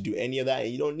how to do any of that,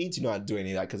 and you don't need to know how to do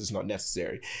any of that because it's not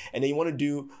necessary. And then you want to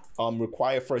do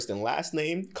require first and last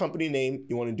name, company name.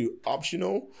 You want to do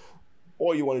optional,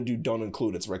 or you want to do don't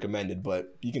include. It's recommended,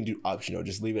 but you can do optional.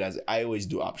 Just leave it as I always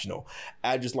do optional.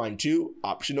 Address line 2,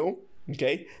 optional.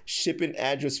 Okay. Shipping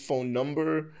address, phone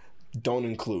number, don't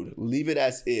include. Leave it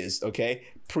as is. Okay.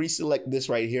 Pre-select this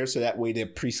right here, so that way they're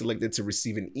pre-selected to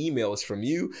receiving emails from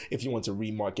you if you want to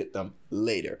remarket them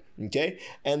later. Okay.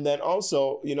 And then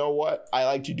also, you know what? I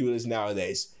like to do this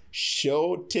nowadays.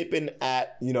 Show tipping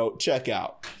at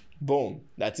checkout. Boom.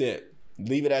 That's it.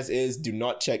 Leave it as is. Do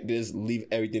not check this. Leave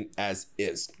everything as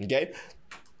is. Okay.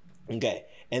 Okay.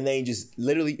 And then you just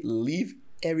literally leave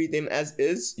everything as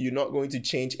is. You're not going to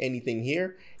change anything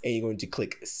here, and you're going to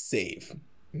click save.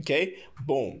 Okay.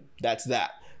 Boom. That's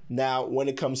that. Now, when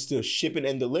it comes to shipping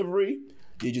and delivery,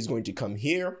 you're just going to come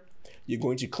here. You're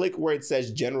going to click where it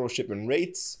says general shipping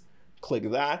rates. Click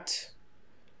that.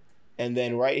 And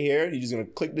then right here, you're just going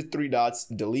to click the three dots,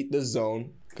 delete the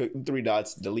zone. Click the three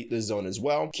dots, delete the zone as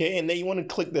well. Okay, and then you want to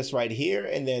click this right here,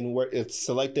 and then where it's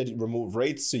selected, remove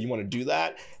rates. So you want to do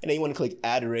that. And then you want to click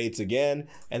add rates again,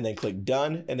 and then click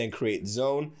done, and then create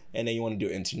zone. And then you want to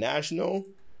do international.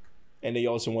 And then you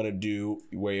also want to do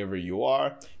wherever you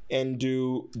are, and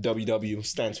do WW,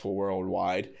 stands for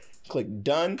worldwide. Click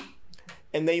done.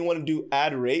 And then you want to do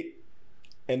add rate.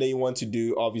 And then you want to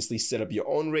do, obviously, set up your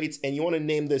own rates. And you want to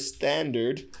name this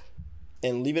standard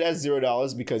and leave it as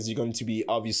 $0 because you're going to be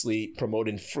obviously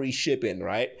promoting free shipping,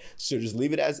 right? So just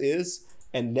leave it as is.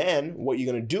 And then what you're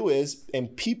going to do is, and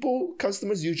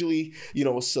customers usually,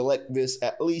 select this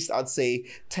at least, I'd say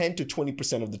 10 to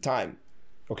 20% of the time.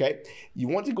 Okay. You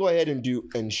want to go ahead and do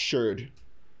insured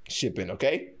shipping.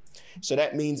 Okay. So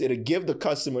that means it'll give the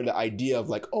customer the idea of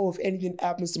like, oh, if anything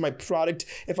happens to my product,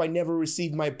 if I never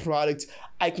receive my product,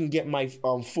 I can get my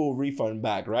full refund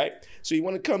back, right? So you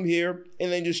want to come here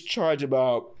and then just charge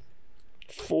about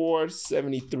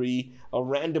 $4.73, a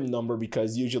random number,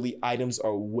 because usually items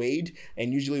are weighed,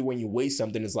 and usually when you weigh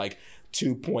something, it's like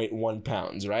 2.1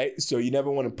 pounds, right? So you never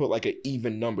want to put like an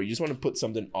even number. You just want to put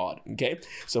something odd, okay?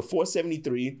 So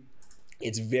 $4.73.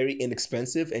 It's very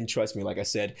inexpensive, and trust me, like I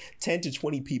said, 10 to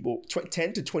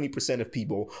 20% of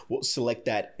people will select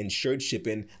that insured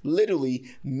shipping, literally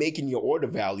making your order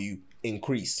value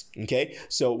increase. Okay,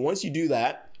 so once you do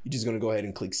that, you're just gonna go ahead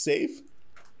and click save.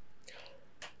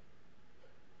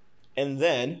 And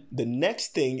then the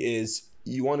next thing is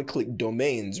you want to click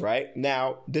domains, right?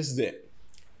 Now, this is it.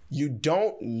 You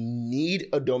don't need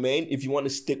a domain if you want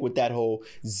to stick with that whole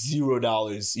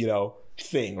 $0,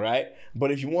 thing, right?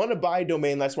 But if you want to buy a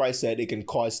domain, that's why I said it can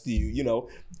cost you,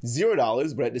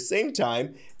 $0, but at the same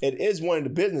time, it is one of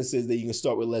the businesses that you can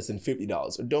start with less than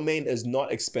 $50. A domain is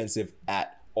not expensive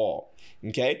at all.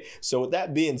 Okay, so with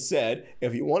that being said,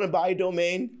 if you want to buy a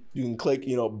domain, you can click,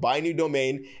 buy new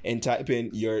domain and type in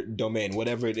your domain,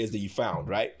 whatever it is that you found,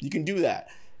 right? You can do that.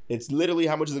 It's literally,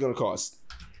 how much is it going to cost?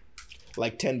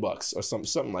 Like $10 or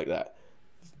something like that.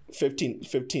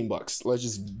 15 bucks. Let's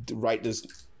just write this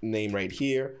name right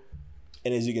here.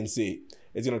 And as you can see,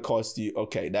 it's going to cost you,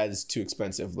 okay, that is too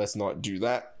expensive. Let's not do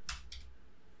that.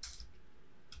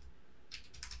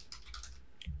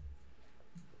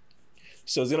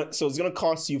 So it's gonna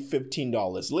cost you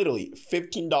 $15, literally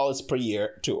 $15 per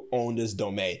year to own this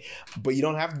domain. But you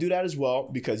don't have to do that as well,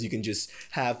 because you can just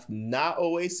have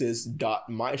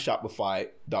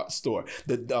notoasis.myshopify.store,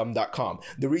 .com.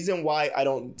 The reason why I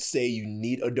don't say you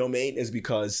need a domain is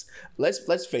because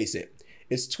let's face it,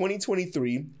 it's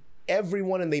 2023.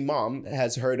 Everyone and their mom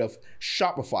has heard of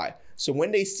Shopify. So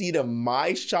when they see the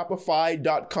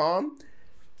myshopify.com,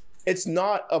 it's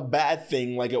not a bad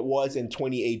thing like it was in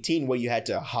 2018 where you had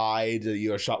to hide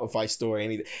your Shopify store or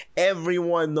anything.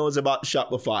 Everyone knows about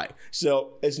Shopify.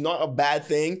 So it's not a bad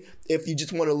thing. If you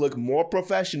just want to look more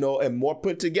professional and more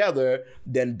put together,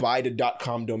 then buy the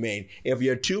 .com domain. If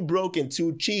you're too broke and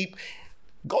too cheap,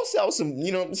 go sell some,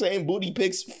 booty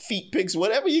pics, feet pics,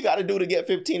 whatever you got to do to get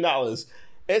 $15.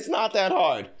 It's not that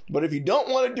hard. But if you don't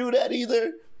want to do that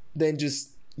either, then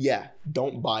just,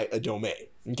 don't buy a domain.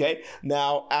 Okay,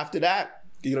 now after that,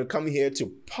 you're gonna come here to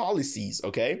policies,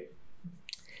 okay?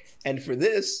 And for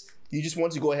this, you just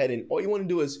want to go ahead and all you want to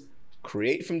do is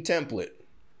create from template.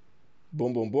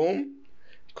 Boom, boom, boom.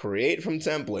 Create from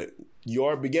template.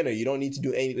 You're a beginner. You don't need to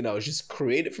do anything else. Just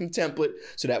create it from template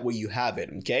so that way you have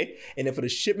it, okay? And then for the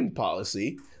shipping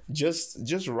policy,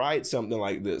 just write something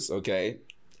like this, okay?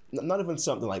 Not even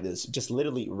something like this. Just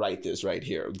literally write this right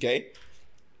here, okay?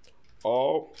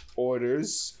 All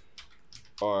orders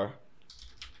are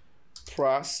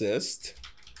processed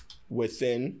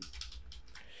within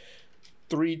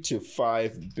 3 to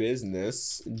 5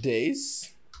 business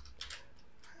days.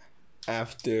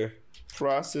 After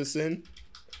processing,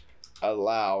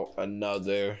 allow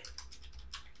another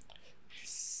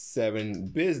 7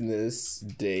 business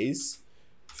days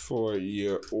for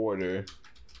your order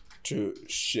to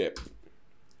ship.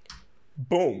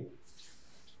 Boom.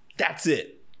 That's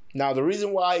it. Now, the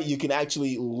reason why you can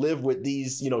actually live with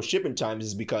these, shipping times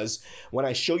is because when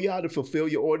I show you how to fulfill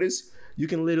your orders, you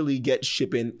can literally get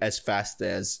shipping as fast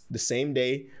as the same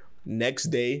day, next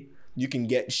day. You can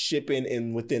get shipping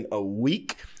in within a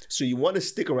week. So you want to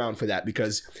stick around for that,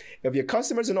 because if your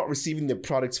customers are not receiving their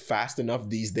products fast enough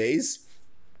these days,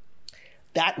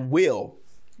 that will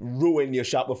ruin your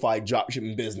Shopify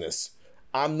dropshipping business.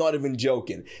 I'm not even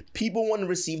joking. People want to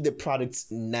receive their products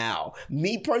now.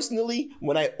 Me personally,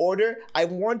 when I order, I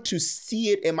want to see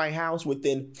it in my house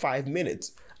within 5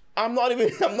 minutes. I'm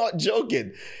not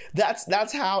joking.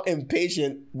 That's how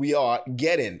impatient we are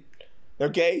getting.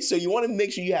 Okay, so you want to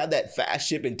make sure you have that fast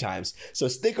shipping times. So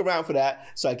stick around for that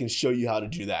so I can show you how to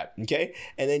do that. Okay,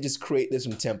 and then just create this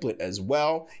one template as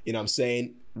well. You know what I'm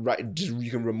saying? Right, just,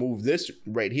 you can remove this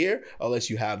right here unless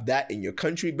you have that in your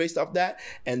country based off that.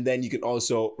 And then you can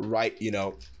also write, you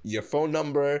know, your phone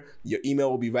number, your email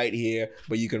will be right here,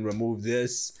 but you can remove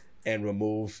this and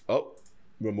remove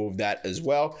that as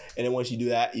well. And then once you do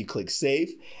that, you click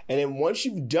save. And then once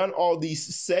you've done all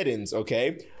these settings,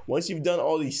 okay, once you've done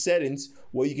all these settings,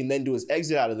 what you can then do is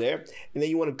exit out of there. And then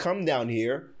you want to come down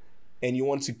here and you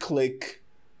want to click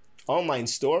online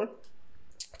store,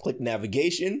 click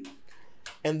navigation,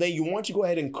 and then you want to go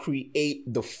ahead and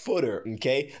create the footer,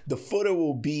 okay? The footer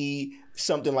will be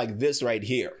something like this right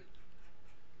here.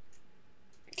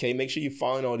 Okay, make sure you're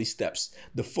following all these steps.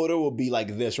 The footer will be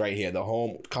like this right here, the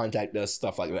home, contact us,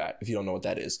 stuff like that, if you don't know what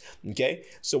that is, okay?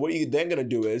 So what you're then gonna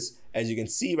do is, as you can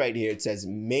see right here, it says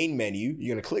main menu.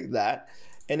 You're gonna click that,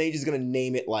 and then you're just gonna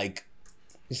name it like,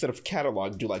 instead of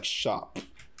catalog, do like shop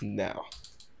now,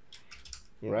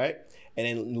 right? And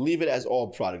then leave it as all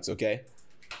products, okay?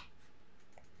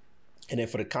 And then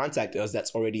for the contact us,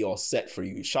 that's already all set for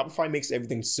you. Shopify makes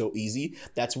everything so easy.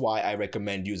 That's why I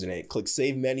recommend using it. Click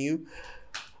save menu,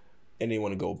 and then you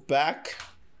want to go back,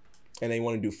 and then you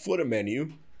want to do footer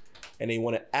menu, and then you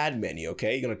want to add menu,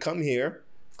 okay? You're going to come here,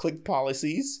 click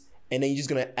policies, and then you're just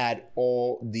going to add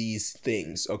all these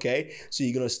things, okay? So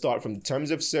you're going to start from the terms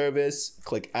of service,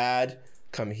 click add,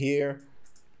 come here,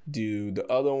 do the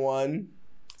other one,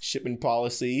 shipping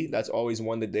policy. That's always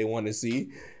one that they want to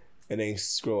see. And then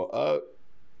scroll up,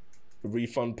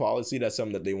 refund policy. That's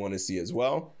something that they want to see as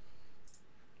well.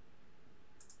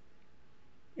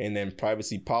 And then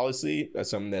privacy policy,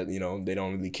 that's something that, you know, they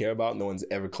don't really care about. No one's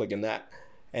ever clicking that.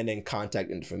 And then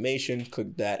contact information,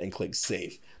 click that and click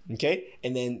save. Okay,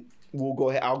 and then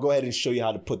I'll go ahead and show you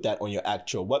how to put that on your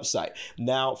actual website.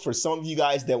 Now, for some of you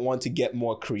guys that want to get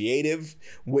more creative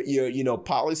with your, you know,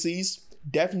 policies,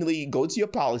 definitely go to your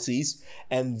policies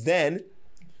and then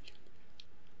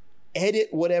edit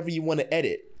whatever you want to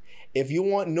edit. If you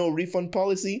want no refund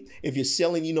policy, if you're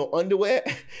selling, you know, underwear,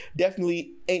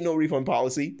 definitely ain't no refund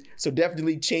policy. So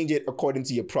definitely change it according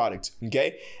to your product,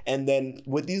 okay? And then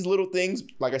with these little things,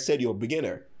 like I said, you're a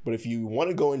beginner. But if you want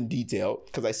to go in detail,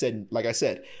 because like I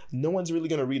said, no one's really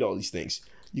going to read all these things.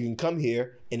 You can come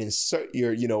here and insert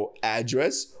your, you know,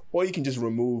 address, or you can just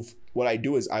remove. What I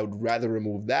do is I would rather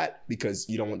remove that because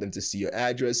you don't want them to see your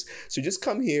address. So just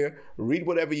come here, read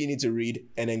whatever you need to read,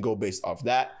 and then go based off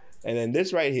that. And then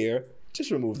this right here,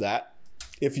 just remove that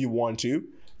if you want to.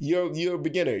 You're a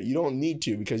beginner. You don't need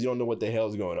to because you don't know what the hell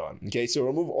is going on. Okay, so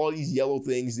remove all these yellow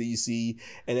things that you see.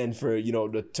 And then for, you know,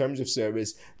 the terms of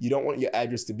service, you don't want your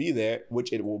address to be there,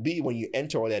 which it will be when you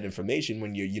enter all that information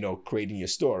when you're, you know, creating your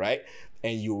store, right?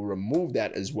 And you'll remove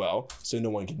that as well so no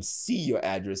one can see your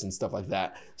address and stuff like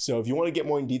that. So if you want to get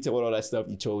more in detail with all that stuff,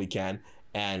 you totally can.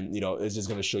 And, you know, it's just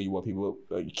going to show you what people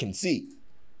can see.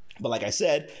 But like I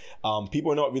said,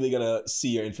 people are not really going to see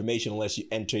your information unless you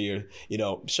enter your, you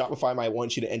know, Shopify might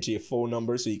want you to enter your phone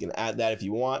number so you can add that if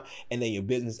you want. And then your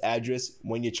business address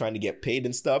when you're trying to get paid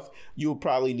and stuff, you'll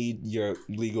probably need your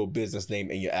legal business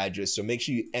name and your address. So make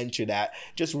sure you enter that.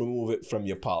 Just remove it from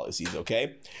your policies,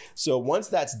 okay? So once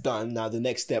that's done, now the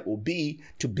next step will be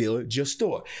to build your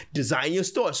store. Design your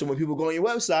store. So when people go on your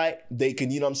website, they can,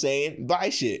 you know what I'm saying, buy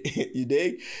shit. You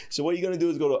dig? So what you're going to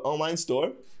do is go to online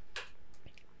store.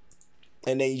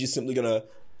 And then you're just simply gonna,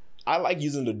 I like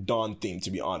using the Dawn theme,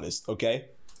 to be honest, okay?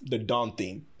 The Dawn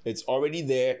theme. It's already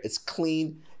there, it's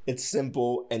clean, it's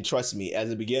simple, and trust me,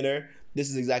 as a beginner, this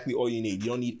is exactly all you need.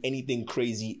 You don't need anything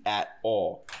crazy at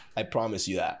all. I promise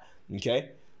you that,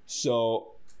 okay?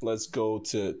 So let's go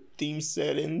to theme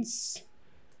settings.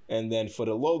 And then for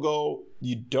the logo,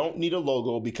 you don't need a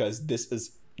logo because this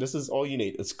is all you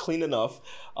need. It's clean enough.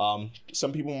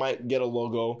 Some people might get a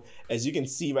logo. As you can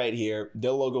see right here,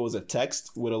 their logo is a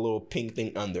text with a little pink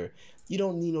thing under. You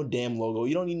don't need no damn logo.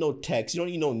 You don't need no text. You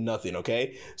don't need no nothing,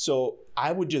 okay? So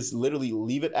I would just literally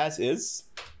leave it as is,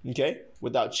 okay?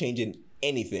 Without changing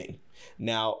anything.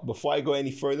 Now, before I go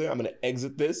any further, I'm gonna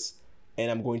exit this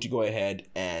and I'm going to go ahead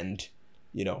and,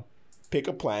 you know, pick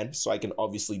a plan so I can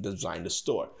obviously design the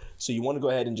store. So you want to go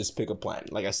ahead and just pick a plan.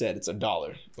 Like I said, it's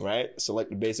 $1, right?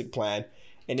 Select the basic plan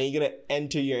and then you're gonna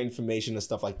enter your information and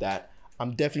stuff like that.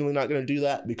 I'm definitely not gonna do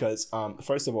that because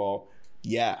first of all,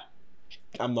 yeah,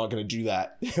 I'm not gonna do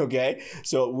that. Okay,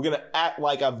 so we're gonna act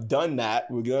like I've done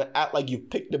that. We're gonna act like you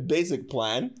picked the basic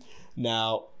plan.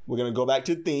 Now we're gonna go back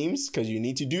to themes because you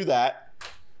need to do that,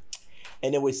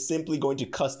 and then we're simply going to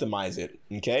customize it.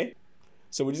 Okay,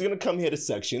 so we're just gonna come here to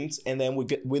sections, and then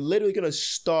we're literally gonna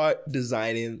start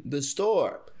designing the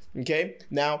store. Okay,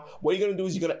 now what you're gonna do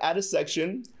is you're gonna add a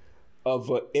section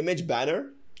of image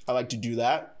banner. I like to do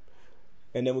that,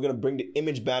 and then we're gonna bring the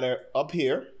image banner up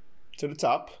here to the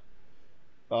top.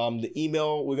 The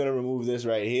email, we're gonna remove this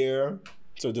right here.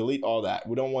 So delete all that.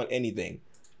 We don't want anything.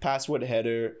 Password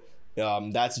header,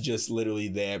 that's just literally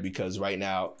there because right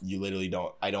now you literally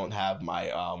don't. I don't have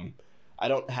my I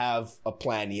don't have a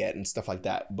plan yet and stuff like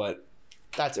that. But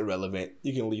that's irrelevant.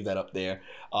 You can leave that up there.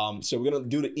 So we're gonna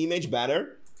do the image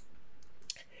banner,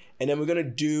 and then we're gonna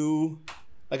do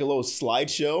like a little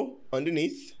slideshow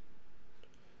underneath,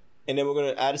 and then we're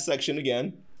gonna add a section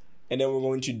again. And then we're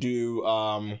going to do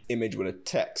image with a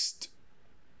text.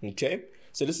 Okay,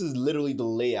 so this is literally the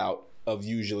layout of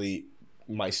usually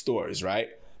my stores, right?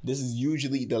 This is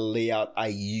usually the layout I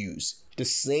use. The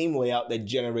same layout that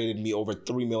generated me over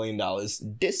 $3 million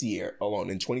this year alone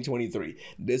in 2023,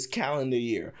 this calendar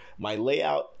year. My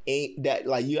layout ain't that,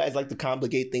 like, you guys like to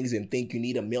complicate things and think you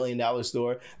need $1 million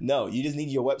store. No, you just need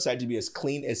your website to be as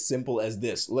clean, as simple as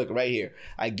this. Look right here.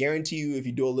 I guarantee you, if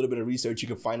you do a little bit of research, you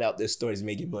can find out this store is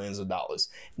making millions of dollars.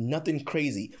 Nothing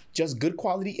crazy, just good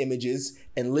quality images,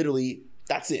 and literally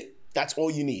that's it. That's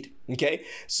all you need. Okay,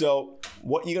 so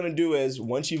what you're gonna do is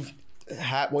once you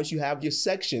have your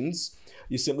sections,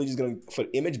 you're simply just gonna, for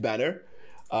image banner,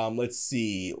 let's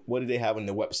see, what do they have on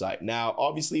the website? Now,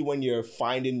 obviously, when you're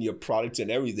finding your products and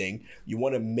everything, you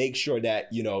want to make sure that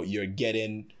you're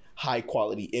getting high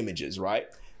quality images, right?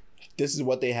 This is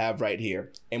what they have right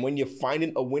here. And when you're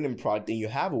finding a winning product and you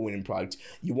have a winning product,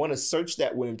 you want to search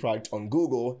that winning product on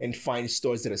Google and find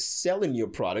stores that are selling your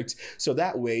product. So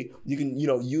that way you can,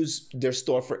 use their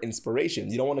store for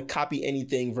inspiration. You don't want to copy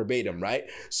anything verbatim, right?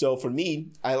 So for me,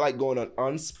 I like going on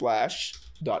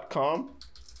unsplash.com.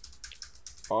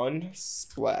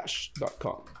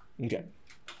 Unsplash.com. Okay.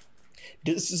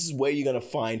 This is where you're going to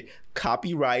find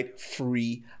copyright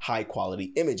free high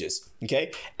quality images.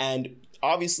 Okay. And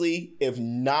obviously, if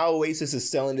now Oasis is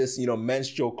selling this,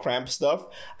 menstrual cramp stuff,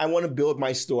 I want to build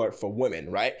my store for women,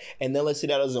 right? And then let's say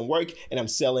that doesn't work and I'm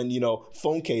selling,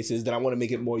 phone cases, then I want to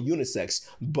make it more unisex.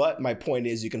 But my point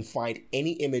is, you can find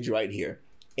any image right here,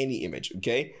 any image,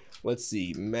 okay? Let's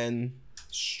see,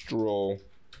 menstrual,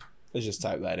 let's just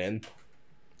type that in.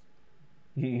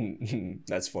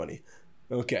 That's funny.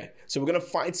 Okay, so we're going to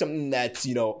find something that's,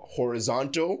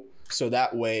 horizontal. So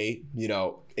that way,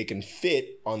 it can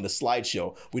fit on the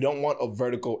slideshow. We don't want a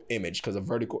vertical image because a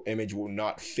vertical image will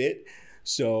not fit.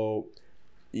 So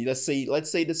let's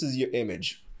say this is your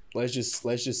image. Let's just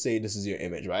say this is your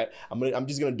image, right? I'm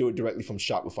just gonna do it directly from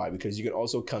Shopify because you can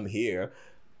also come here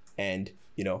and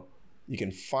you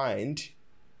can find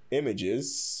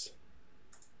images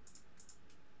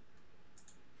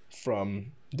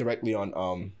from directly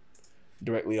on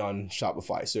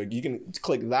Shopify. So you can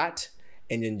click that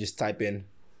and then just type in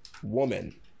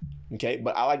woman. Okay,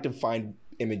 but I like to find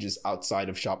images outside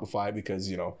of Shopify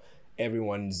because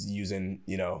everyone's using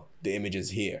the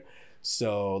images here.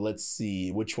 So let's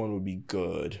see which one would be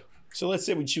good. So let's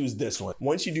say we choose this one.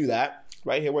 Once you do that,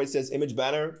 right here where it says image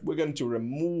banner, we're going to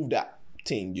remove that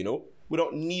thing. We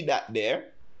don't need that there,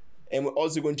 and we're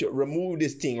also going to remove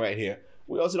this thing right here.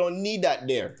 We also don't need that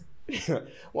there.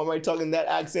 Why am I talking that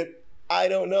accent? I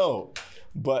don't know,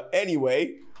 but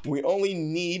anyway, we only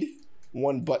need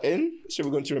one button, so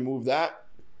we're going to remove that.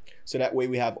 So that way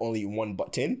we have only one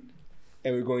button,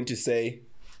 and we're going to say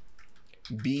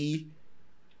be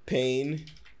pain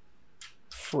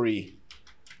free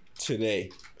today.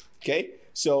 Okay,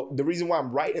 so the reason why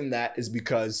I'm writing that is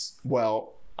because,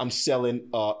 well, I'm selling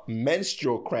a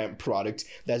menstrual cramp product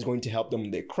that's going to help them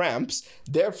with their cramps.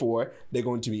 Therefore, they're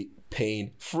going to be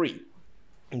pain free.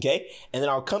 Okay, and then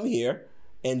I'll come here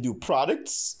and do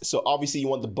products. So obviously you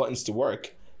want the buttons to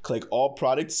work. Click all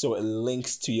products so it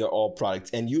links to your all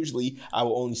products. And usually I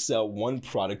will only sell one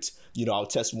product. I'll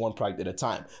test one product at a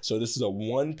time. So this is a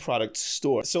one product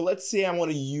store. So let's say I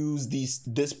want to use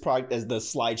this product as the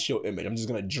slideshow image. I'm just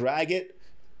going to drag it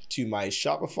to my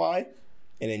Shopify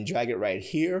and then drag it right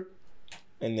here.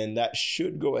 And then that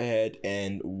should go ahead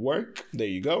and work. There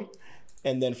you go.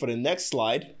 And then for the next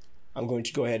slide, I'm going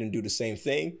to go ahead and do the same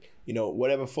thing.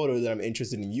 Whatever photo that I'm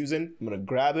interested in using, I'm going to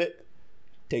grab it,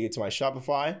 take it to my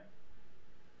Shopify,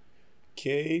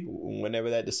 Okay, whenever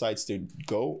that decides to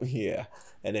go, yeah,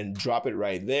 and then drop it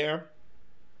right there.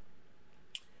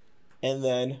 And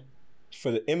then for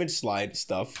the image slide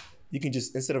stuff, you can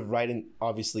just, instead of writing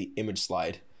obviously image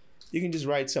slide, you can just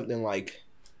write something like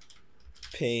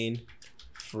pain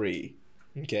free.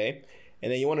 Okay,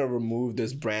 and then you want to remove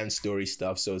this brand story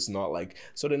stuff, so it's not like,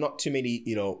 so there are not too many,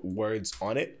 you know, words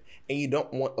on it, and you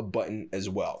don't want a button as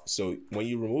well. So when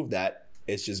you remove that,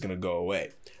 it's just gonna go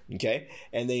away. Okay,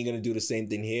 and then you're gonna do the same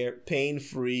thing here, pain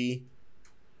free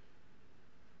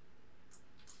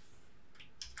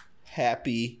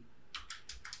happy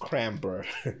cramper.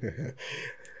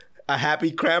 A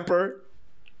happy cramper?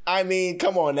 I mean,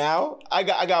 come on now. I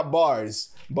got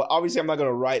bars, but obviously I'm not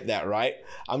gonna write that, right?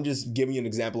 I'm just giving you an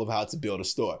example of how to build a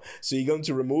store. So you're going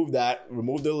to remove that,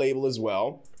 remove the label as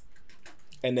well,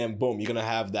 and then boom, you're gonna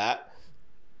have that.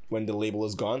 When the label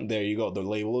is gone, there you go. The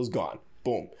label is gone.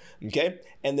 Boom. Okay.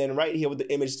 And then right here with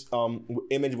the image,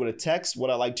 image with a text, what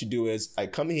I like to do is I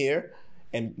come here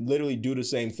and literally do the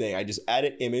same thing. I just add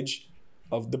an image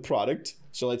of the product.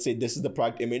 So let's say this is the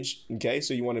product image. Okay.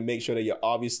 So you want to make sure that you're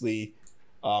obviously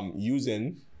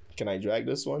using, can I drag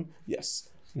this one? Yes.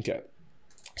 Okay.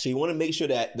 So you want to make sure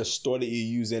that the store that you're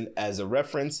using as a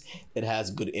reference, it has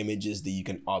good images that you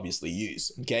can obviously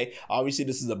use. Okay. Obviously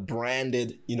this is a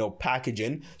branded, you know,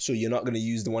 packaging. So you're not going to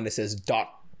use the one that says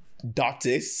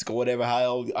Dotisk or whatever,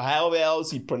 however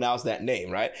else you pronounce that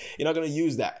name, right? You're not going to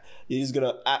use that. You're just going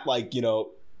to act like, you know,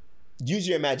 use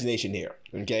your imagination here.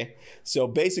 Okay. So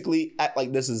basically act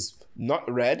like this is not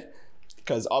red,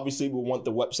 because obviously we want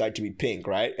the website to be pink,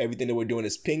 right? Everything that we're doing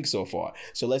is pink so far.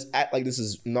 So let's act like this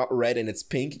is not red and it's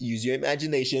pink. Use your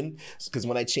imagination, because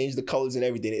when I change the colors and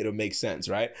everything, it'll make sense,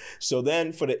 right? So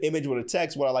then for the image with a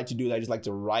text, what I like to do is I just like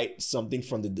to write something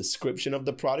from the description of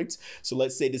the product. So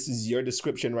let's say this is your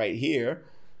description right here.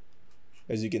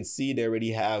 As you can see, they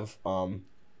already have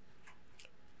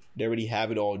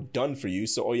it all done for you.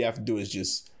 So all you have to do is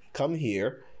just come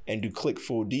here and do click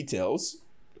full details.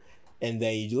 And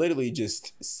then you literally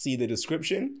just see the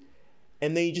description,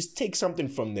 and then you just take something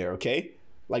from there, okay?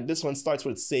 Like this one starts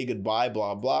with say goodbye,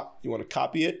 blah, blah. You want to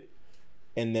copy it.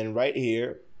 And then right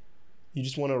here, you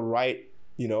just want to write,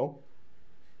 you know,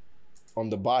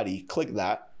 on the body, click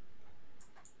that,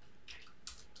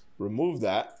 remove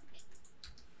that.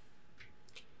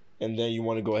 And then you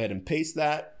want to go ahead and paste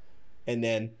that, and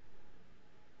then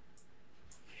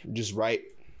just write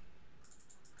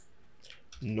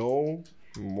no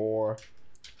more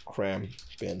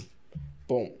cramping.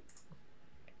 Boom.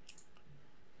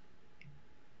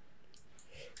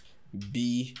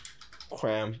 Be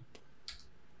crampless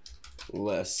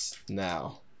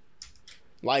now.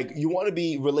 Like, you want to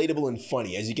be relatable and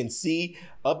funny. As you can see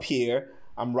up here,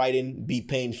 I'm writing be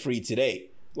pain free today.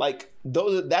 Like,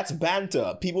 that's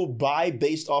banter. People buy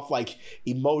based off like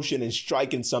emotion and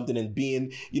striking something and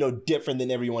being, you know, different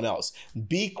than everyone else.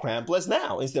 Be crampless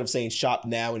now instead of saying shop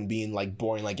now and being like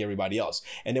boring like everybody else.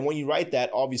 And then when you write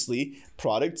that, obviously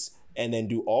products, and then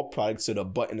do all products so the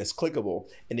button is clickable,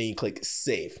 and then you click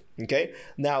save. Okay,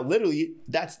 now literally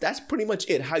that's pretty much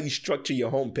it, how you structure your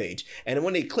homepage. And then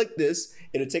when they click this,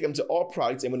 it'll take them to all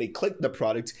products, and when they click the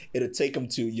product, it'll take them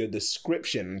to your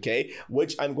description, okay,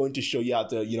 which I'm going to show you how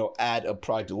to, you know, add a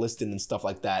product listing and stuff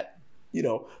like that, you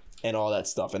know, and all that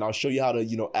stuff. And I'll show you how to,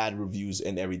 you know, add reviews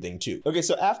and everything too. Okay,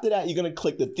 so after that, you're gonna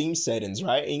click the theme settings,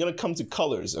 right? And you're gonna come to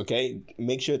colors, okay?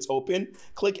 Make sure it's open.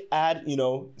 Click add, you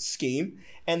know, scheme.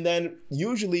 And then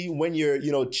usually when you're,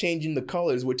 you know, changing the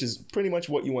colors, which is pretty much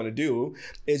what you want to do,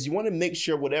 is you want to make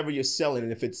sure whatever you're selling,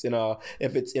 and if it's in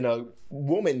a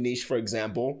woman niche, for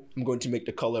example, I'm going to make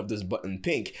the color of this button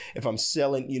pink. If I'm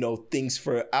selling, you know, things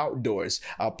for outdoors,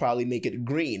 I'll probably make it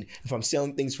green. If I'm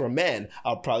selling things for men,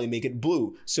 I'll probably make it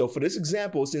blue. So for this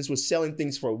example, since we're selling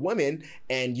things for women,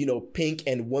 and, you know, pink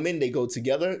and women, they go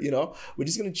together, you know, we're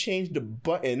just going to change the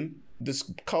button, this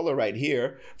color right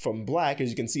here, from black.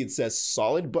 As you can see, it says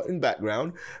solid button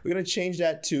background. We're going to change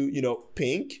that to, you know,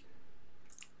 pink.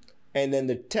 And then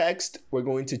the text, we're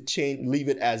going to leave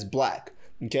it as black.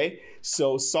 Okay,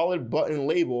 so solid button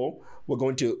label, we're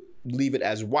going to leave it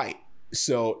as white.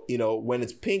 So, you know, when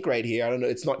it's pink right here, I don't know,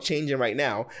 it's not changing right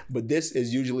now, but this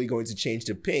is usually going to change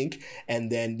to pink.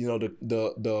 And then, you know,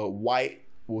 the white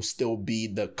will still be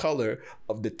the color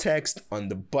of the text on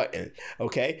the button.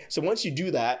 Okay, so once you do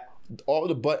that, all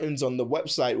the buttons on the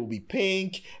website will be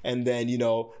pink, and then, you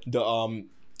know,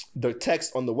 the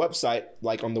text on the website,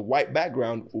 like on the white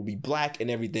background, will be black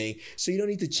and everything. So you don't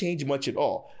need to change much at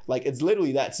all. Like, it's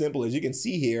literally that simple. As you can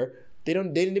see here, they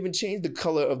didn't even change the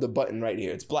color of the button right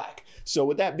here. It's black. So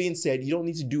with that being said, you don't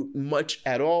need to do much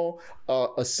at all.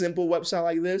 A simple website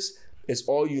like this is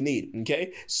all you need,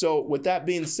 okay? So with that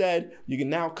being said, you can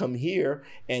now come here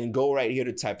and go right here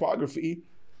to typography,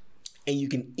 and you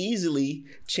can easily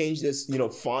change this,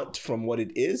 font from what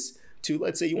it is to,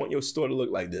 let's say you want your store to look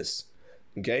like this,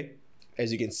 okay?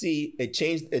 As you can see, it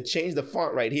changed the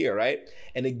font right here, right?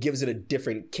 And it gives it a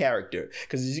different character.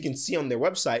 Because as you can see on their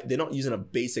website, they're not using a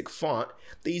basic font.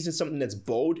 They're using something that's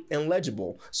bold and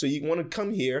legible. So you want to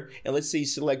come here and let's say you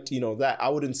select, that. I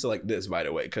wouldn't select this, by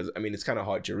the way, because I mean, it's kind of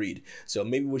hard to read. So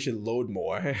maybe we should load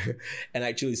more and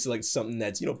actually select something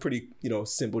that's, pretty,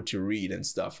 simple to read and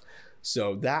stuff.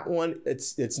 So that one,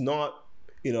 it's not,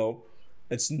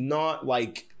 it's not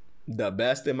like the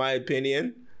best in my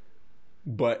opinion,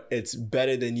 but it's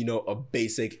better than, a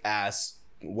basic ass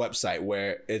website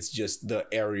where it's just the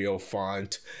Arial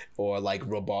font or like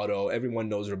Roboto. Everyone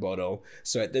knows Roboto.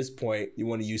 So at this point, you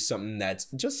want to use something that's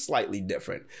just slightly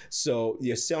different. So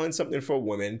you're selling something for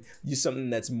women, use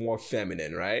something that's more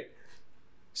feminine, right?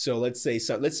 So let's say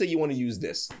you want to use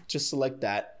this. Just select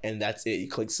that and that's it. You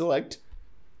click select.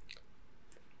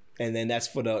 And then that's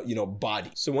for the,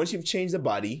 body. So once you've changed the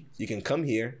body, you can come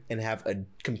here and have a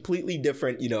completely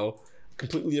different,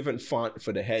 completely different font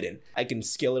for the heading. I can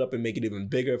scale it up and make it even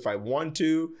bigger if I want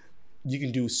to. You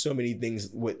can do so many things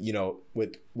with,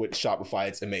 with Shopify.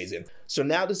 It's amazing. So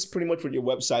now this is pretty much what your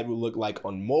website will look like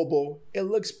on mobile. It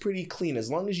looks pretty clean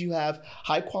as long as you have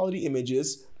high quality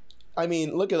images. I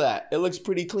mean, look at that. It looks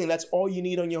pretty clean. That's all you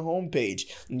need on your homepage,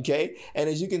 okay? And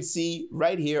as you can see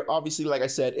right here, obviously, like I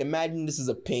said, imagine this is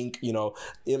a pink,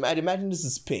 imagine this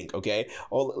is pink, okay?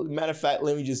 Or matter of fact,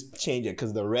 let me just change it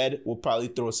because the red will probably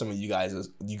throw some of you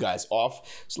guys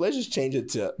off. So let's just change it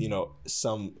to,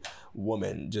 some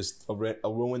woman, just a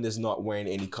woman that's not wearing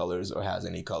any colors or has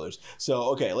any colors.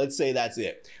 So, okay, let's say that's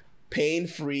it.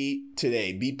 Pain-free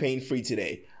today. Be pain-free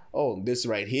today. Oh, this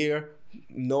right here.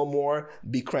 No more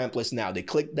be crampless now. They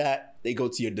click that, they go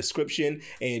to your description,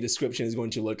 and your description is going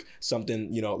to look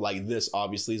something, like this,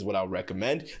 obviously, is what I would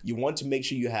recommend. You want to make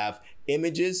sure you have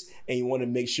images, and you want to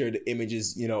make sure the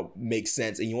images, make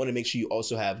sense, and you want to make sure you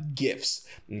also have GIFs,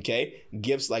 okay?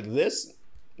 GIFs like this,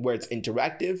 where it's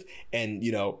interactive, and,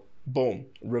 boom,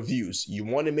 reviews. You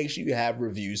want to make sure you have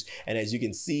reviews. And as you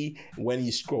can see, when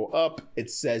you scroll up,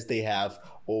 it says they have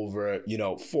over,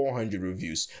 400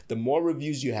 reviews. The more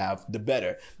reviews you have, the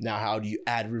better. Now, how do you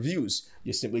add reviews?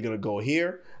 You're simply going to go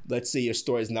here. Let's say your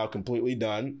store is now completely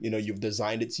done. You've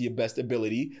designed it to your best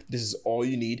ability. This is all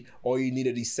you need. All you need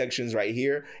are these sections right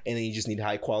here. And then you just need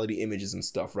high quality images and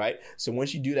stuff, right? So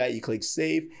once you do that, you click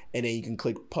save and then you can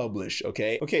click publish,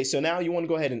 okay? Okay, so now you want to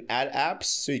go ahead and add apps.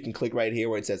 So you can click right here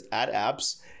where it says add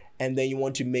apps. And then you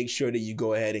want to make sure that you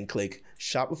go ahead and click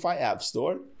Shopify App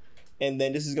Store. And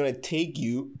then this is going to take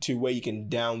you to where you can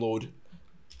download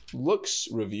looks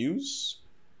reviews.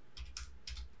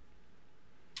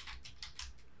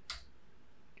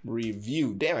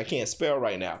 Review. Damn, I can't spell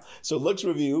right now. So looks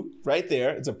review right there.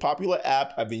 It's a popular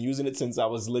app. I've been using it since I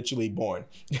was literally born.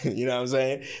 You know what I'm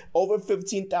saying? Over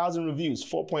 15,000 reviews,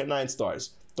 4.9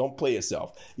 stars. Don't play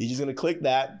yourself. You're just going to click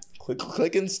that,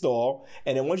 click install.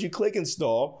 And then once you click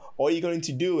install, all you're going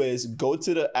to do is go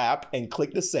to the app and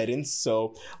click the settings.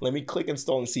 So let me click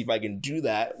install and see if I can do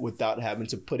that without having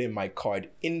to put in my card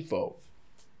info.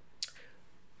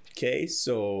 Okay,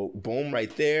 so boom,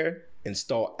 right there,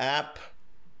 install app.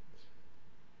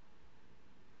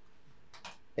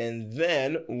 And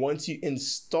then once you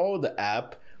install the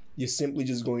app, you're simply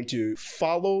just going to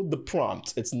follow the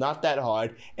prompt. It's not that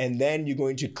hard. And then you're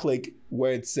going to click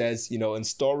where it says,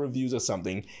 install reviews or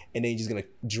something. And then you're just going to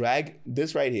drag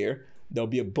this right here. There'll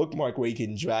be a bookmark where you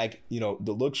can drag, the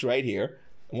looks right here.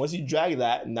 And once you drag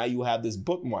that, now you have this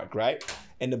bookmark, right?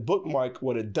 And the bookmark,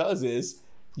 what it does is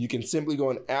you can simply go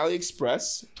on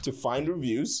AliExpress to find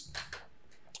reviews.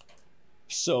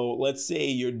 So let's say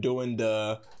you're doing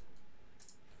the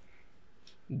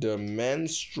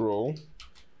menstrual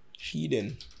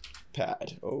heating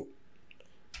pad. Oh,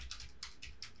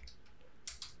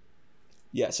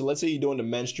 yeah. So let's say you're doing the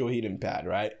menstrual heating pad,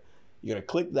 right? You're gonna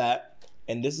click that,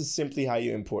 and this is simply how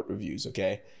you import reviews.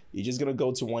 Okay, you're just gonna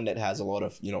go to one that has a lot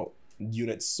of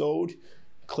units sold.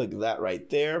 Click that right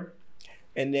there,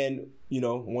 and then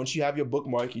once you have your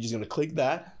bookmark, you're just gonna click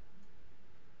that,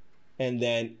 and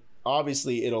then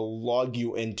obviously it'll log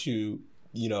you into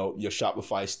your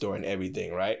Shopify store and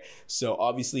everything, right? So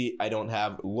obviously I don't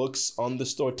have looks on the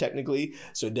store technically,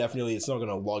 so definitely it's not going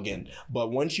to log in.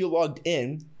 But once you're logged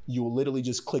in, you will literally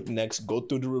just click next, go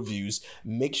through the reviews,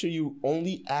 make sure you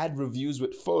only add reviews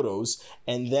with photos,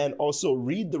 and then also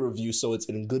read the review so it's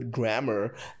in good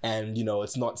grammar and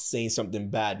it's not saying something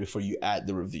bad before you add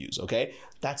the reviews. Okay,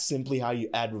 that's simply how you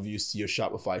add reviews to your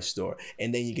Shopify store,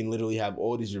 and then you can literally have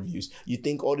all these reviews. You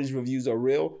think all these reviews are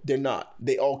real? They're not.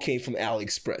 They all came from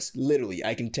AliExpress. Literally,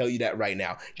 I can tell you that right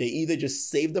now. They either just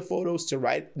save the photos to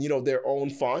write their own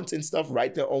fonts and stuff,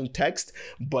 write their own text,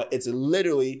 but it's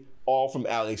literally all from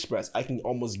AliExpress. I can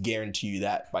almost guarantee you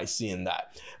that by seeing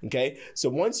that. Okay, so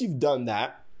once you've done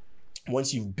that,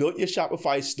 once you've built your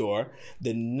Shopify store,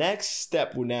 the next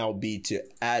step will now be to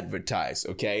advertise.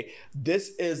 Okay, this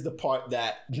is the part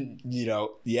that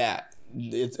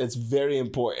it's very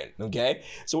important. Okay,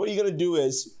 so what you're gonna do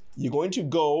is you're going to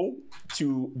go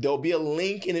to, there'll be a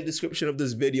link in the description of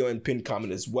this video and pinned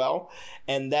comment as well,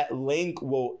 and that link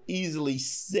will easily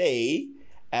say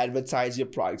advertise your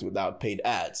products without paid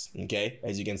ads. Okay,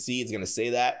 as you can see, it's going to say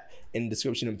that in the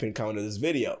description and pinned comment of this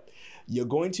video. You're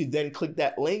going to then click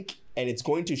that link, and it's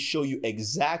going to show you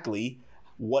exactly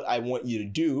what I want you to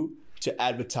do to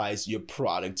advertise your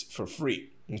product for free.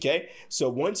 Okay, so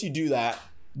once you do that,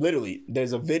 literally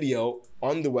there's a video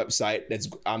on the website that's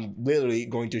I'm literally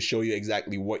going to show you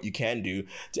exactly what you can do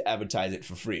to advertise it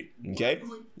for free. Okay,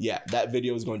 yeah, that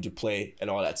video is going to play and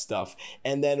all that stuff,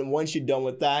 and then once you're done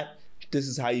with that, this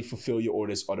is how you fulfill your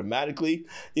orders automatically.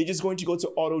 You're just going to go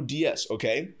to AutoDS.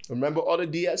 Okay, remember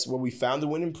AutoDS where we found the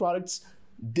winning products?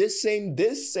 This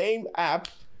same app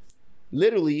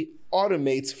literally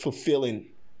automates fulfilling.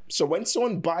 So when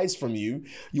someone buys from you,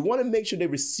 you want to make sure they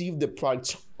receive the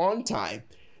product on time.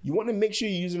 You want to make sure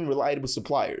you're using reliable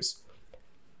suppliers.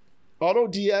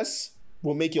 AutoDS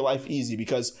will make your life easy,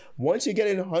 because once you're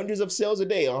getting hundreds of sales a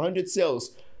day, 100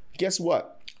 sales, guess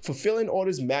what? Fulfilling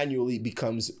orders manually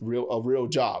becomes a real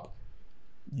job.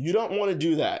 You don't want to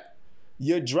do that.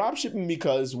 You're dropshipping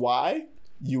because why?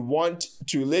 You want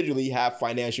to literally have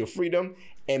financial freedom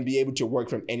and be able to work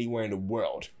from anywhere in the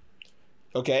world.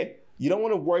 Okay? You don't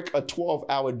want to work a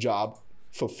 12-hour job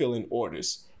fulfilling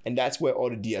orders. And that's where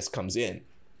AutoDS comes in.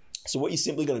 So what you're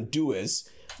simply going to do is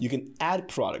you can add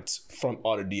products from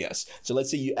AutoDS. So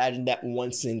let's say you add in that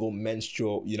one single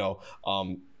menstrual,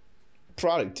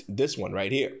 product, this one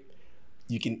right here.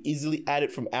 You can easily add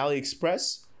it from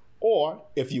AliExpress, or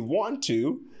if you want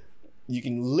to, you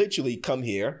can literally come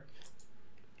here.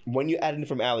 When you're adding it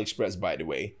from AliExpress, by the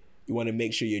way, you want to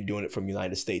make sure you're doing it from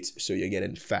United States so you're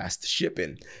getting fast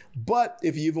shipping. But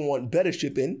if you even want better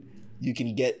shipping, you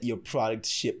can get your product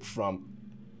shipped from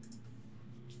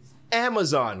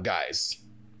Amazon, guys.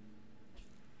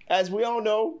 As we all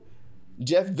know,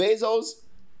 Jeff Bezos,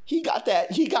 he got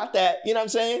that, you know what I'm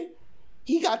saying?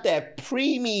 He got that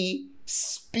preemie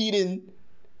speeding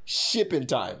shipping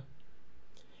time.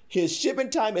 His shipping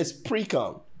time is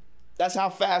pre-cum. That's how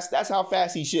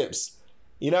fast he ships.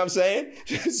 You know what I'm saying?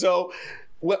 So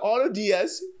with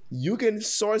AutoDS, you can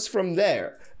source from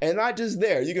there. And not just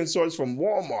there, you can source from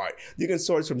Walmart, you can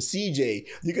source from CJ,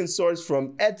 you can source from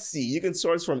Etsy, you can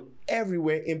source from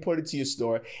everywhere, import it to your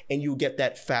store, and you get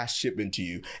that fast shipping to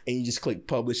you. And you just click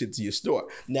publish it to your store.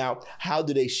 Now, how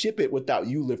do they ship it without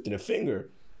you lifting a finger?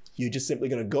 You're just simply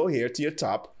gonna go here to your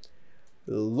top,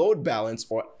 load balance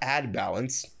or add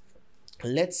balance.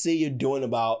 Let's say you're doing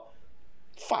about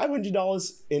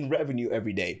 $500 in revenue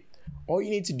every day. All you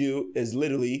need to do is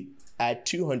literally add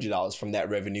 $200 from that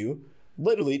revenue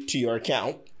literally to your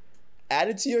account, add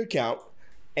it to your account,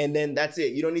 and then that's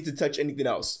it. You don't need to touch anything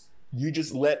else. You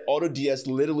just let AutoDS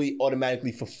literally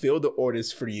automatically fulfill the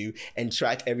orders for you and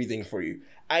track everything for you.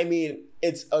 I mean,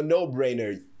 it's a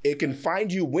no-brainer. It can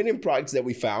find you winning products that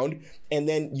we found, and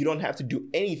then you don't have to do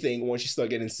anything once you start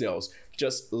getting sales.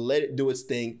 Just let it do its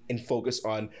thing and focus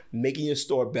on making your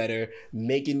store better,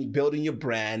 building your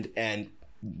brand, and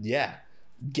yeah,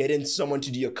 getting someone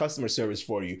to do your customer service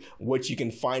for you, which you can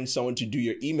find someone to do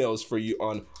your emails for you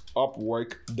on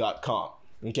Upwork.com.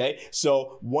 Okay,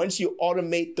 so once you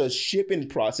automate the shipping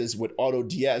process with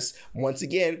AutoDS, once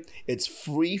again, it's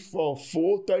free for a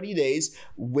full 30 days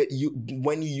when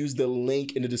you use the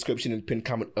link in the description and pinned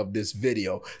comment of this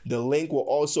video. The link will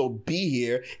also be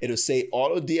here. It'll say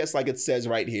AutoDS like it says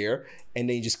right here, and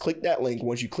then you just click that link.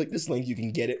 Once you click this link, you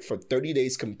can get it for 30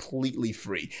 days completely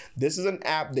free. This is an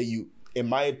app that you, in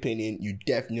my opinion, you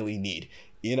definitely need.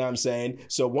 You know what I'm saying?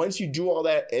 So once you do all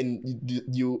that and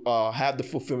you have the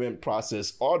fulfillment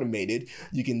process automated,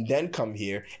 you can then come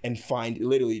here and find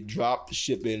literally drop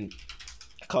shipping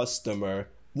customer.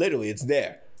 Literally, it's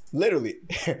there. Literally,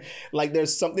 like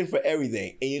there's something for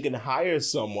everything. And you can hire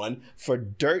someone for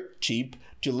dirt cheap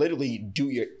to literally do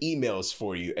your emails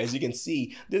for you. As you can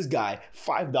see, this guy,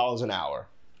 $5 an hour.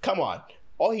 Come on.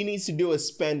 All he needs to do is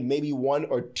spend maybe 1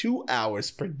 or 2 hours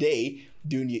per day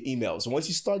doing your emails. Once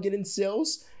you start getting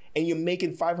sales and you're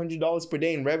making $500 per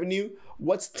day in revenue,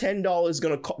 what's $10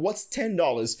 gonna cost? What's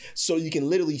 $10 so you can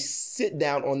literally sit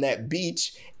down on that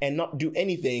beach and not do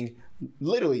anything,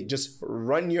 literally just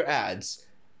run your ads,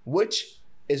 which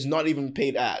is not even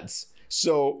paid ads.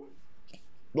 So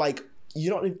like,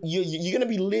 you're gonna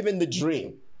be living the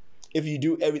dream if you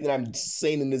do everything I'm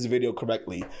saying in this video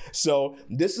correctly. So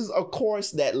this is a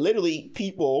course that literally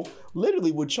people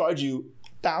would charge you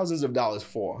thousands of dollars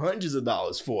for, hundreds of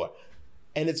dollars for.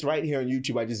 And it's right here on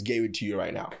YouTube. I just gave it to you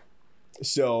right now.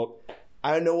 So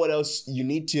I don't know what else you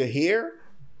need to hear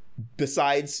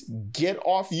besides get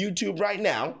off YouTube right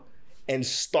now and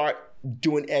start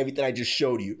doing everything I just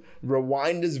showed you.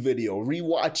 Rewind this video,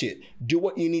 rewatch it, do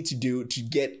what you need to do to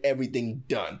get everything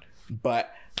done.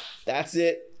 But that's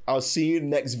it. I'll see you in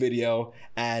the next video,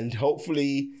 and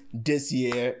hopefully this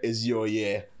year is your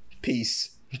year.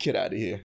 Peace. Get out of here.